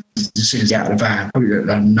things as soon as I get out of the van. Probably look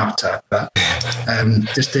like a nutter, but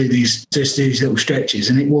just do these little stretches,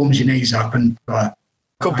 and it warms your knees up. And like,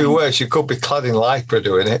 could be worse. You could be clad in lycra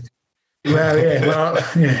doing it. Well,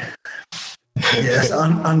 yeah. Yeah, that's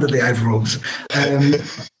under the overalls.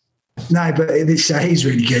 No, but he's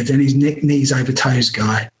really good, and he's knees over toes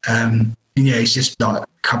guy. And yeah, he's just like a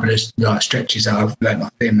couple of like stretches that I've learned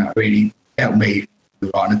off him that really helped me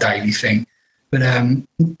on a daily thing. But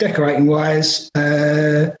decorating wise,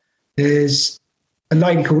 there's a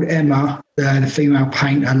lady called Emma, the female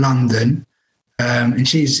painter, London, and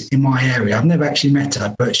she's in my area. I've never actually met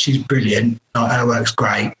her, but she's brilliant. Like, her work's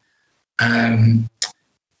great.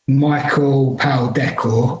 Michael Powell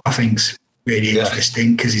Decor, I think's really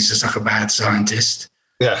interesting, because he's just like a mad scientist.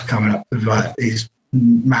 Yeah, coming up with like these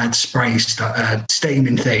mad spray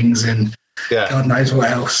steaming things, and God knows what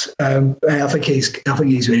else. I think he's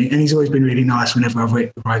really, and he's always been really nice whenever I've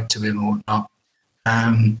wrote to him or whatnot.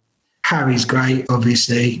 Harry's great,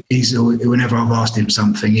 obviously. Whenever I've asked him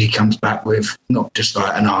something, he comes back with not just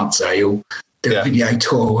like an answer. He'll do a video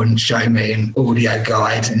tour and show me an audio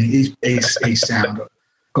guide, and he's sound.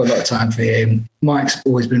 Got a lot of time for him. Mike's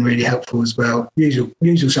always been really helpful as well. Usual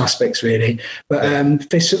suspects, really. But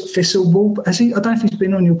Thistle Wall, has he? I don't know if he's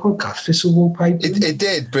been on your podcast. Thistle Wallpaper. It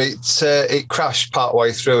did, but it crashed part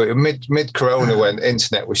way through. Mid Corona, when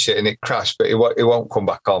internet was shit, and it crashed. But it won't come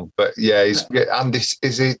back on. But yeah, I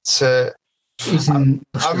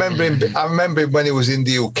remember him when he was in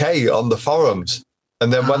the UK on the forums,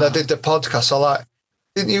 and then when I did the podcast, I like,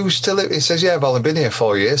 didn't you still? He says, yeah, I've only been here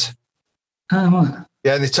 4 years. Oh, right.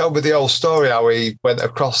 Yeah, and he told me the whole story, how he went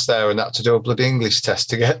across there and had to do a bloody English test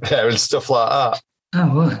to get there and stuff like that.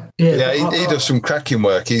 Oh, right. Yeah, he does some cracking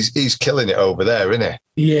work. He's killing it over there, isn't he?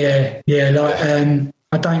 Yeah.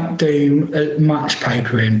 I don't do much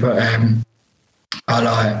papering, but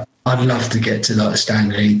I'd love to get to like the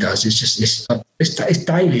standard he does. It's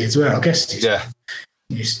daily as well. I guess.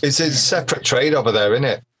 It's a separate trade over there, isn't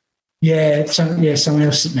it? Yeah. Someone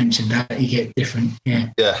else mentioned that you get different. Yeah.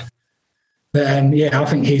 Yeah. But I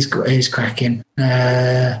think he's cracking.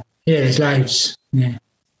 There's loads. Yeah.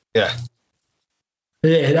 Yeah.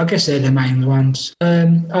 But yeah, I guess they're the main ones.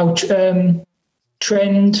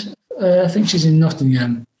 Trend. I think she's in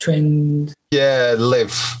Nottingham. Trend. Yeah,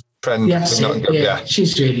 Liv. Trend. Yeah,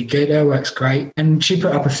 she's really good. Her work's great. And she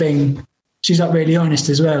put up a thing. She's like really honest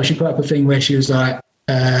as well. She put up a thing where she was like,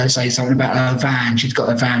 say something about her van. She's got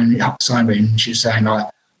a van sign written. She was saying like,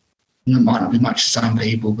 it might not be much to some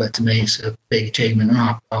people, but to me, it's a big achievement. And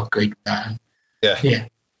I agree with that. Yeah,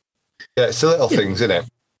 it's the little things, isn't it?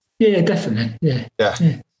 Yeah, definitely. Yeah.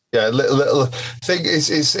 Little thing is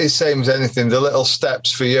same as anything. The little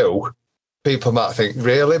steps for you, people might think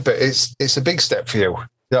really, but it's a big step for you.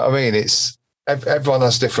 You know what I mean? It's everyone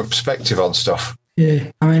has different perspective on stuff.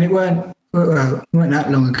 Yeah, I mean, it weren't that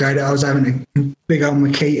long ago that I was having a big old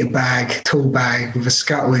Makita tool bag with a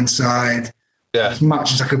scuttle inside. Yeah, as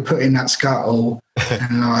much as I could put in that scuttle,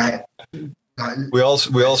 and like we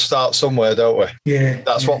all start somewhere, don't we? Yeah,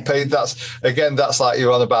 that's what paid. That's like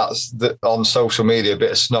you're on about on social media, a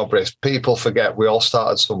bit of snobbery. People forget we all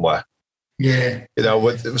started somewhere. Yeah, you know,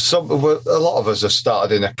 a lot of us have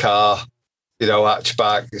started in a car, you know,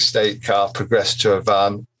 hatchback, estate car, progressed to a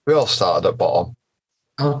van. We all started at bottom.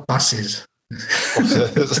 Oh, buses.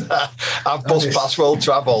 And bus pass will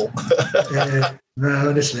travel. Yeah, no,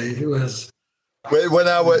 honestly, it was. When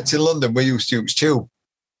I worked in London, we used to use tube.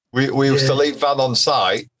 We used to leave van on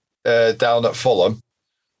site down at Fulham,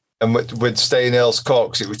 and we'd stay in Earls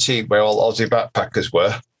Court because it was cheap, where all Aussie backpackers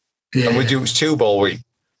were. Yeah. And we'd use tube all week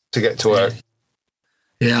to get to work.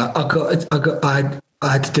 Yeah, I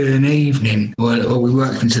had to do an evening, or we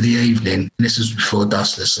worked into the evening, and this was before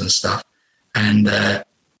Dustless and stuff, and it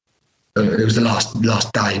was the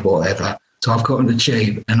last day, whatever. So I've got on the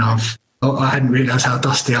tube, and I hadn't realised how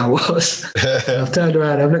dusty I was. I've turned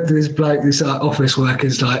around, I've looked at this bloke, this office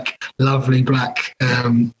worker's like lovely black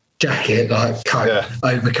jacket, like coat,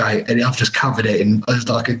 overcoat, and I've just covered it in, it was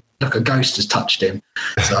like a ghost has touched him.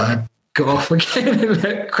 So I got off again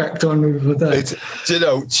and cracked on with the day. Do you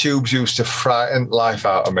know, tubes used to frighten life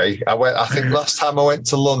out of me. I think last time I went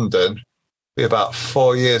to London, about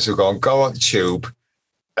 4 years ago, and go on tube,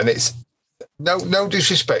 and it's no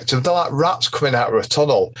disrespect to them, they're like rats coming out of a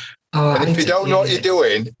tunnel. Oh, and if you don't know what you're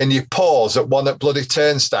doing and you pause at one at bloody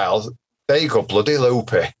turnstiles, there you go, bloody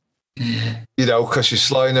loopy. Yeah. You know, because you're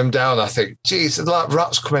slowing them down. I think, geez, they're like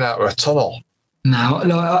rats coming out of a tunnel. No,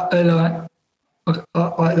 like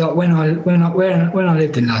when I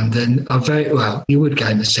lived in London, you would go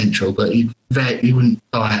into Central, but you wouldn't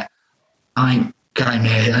like. I ain't going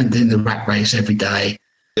there. I ain't doing the rat race every day.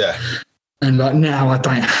 Yeah. And like now, I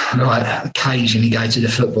don't like occasionally go to the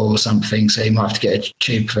football or something, so you might have to get a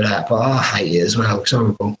tube for that. But I hate it as well. It's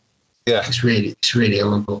horrible. Yeah, it's really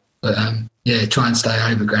horrible. But try and stay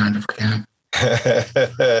overground if I can.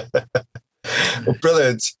 Well,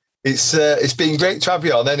 brilliant. It's been great to have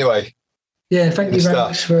you on. Anyway. Yeah, thank you very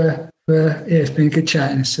much for it's been a good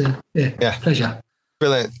chat, and it's pleasure.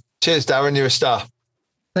 Brilliant. Cheers, Darren. You're a star.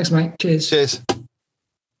 Thanks, mate. Cheers.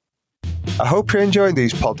 I hope you're enjoying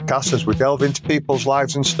these podcasts as we delve into people's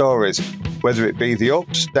lives and stories, whether it be the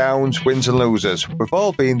ups, downs, wins and losers. We've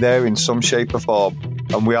all been there in some shape or form,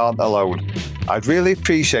 and we aren't alone. I'd really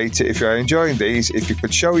appreciate it if you're enjoying these, if you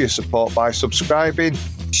could show your support by subscribing,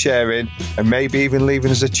 sharing, and maybe even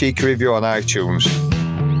leaving us a cheeky review on iTunes.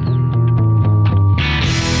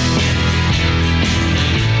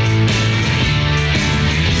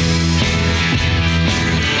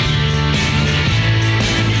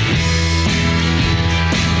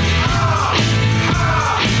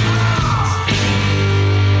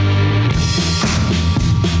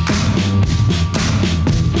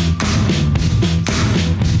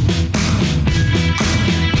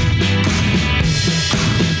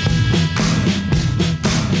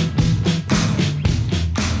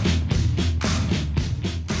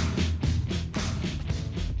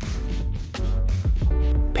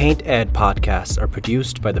 Paint Ed podcasts are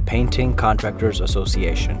produced by the Painting Contractors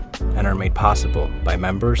Association and are made possible by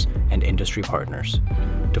members and industry partners.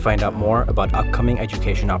 To find out more about upcoming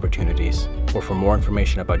education opportunities or for more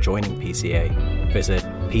information about joining PCA, visit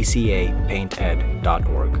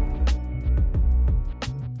pcapainted.org.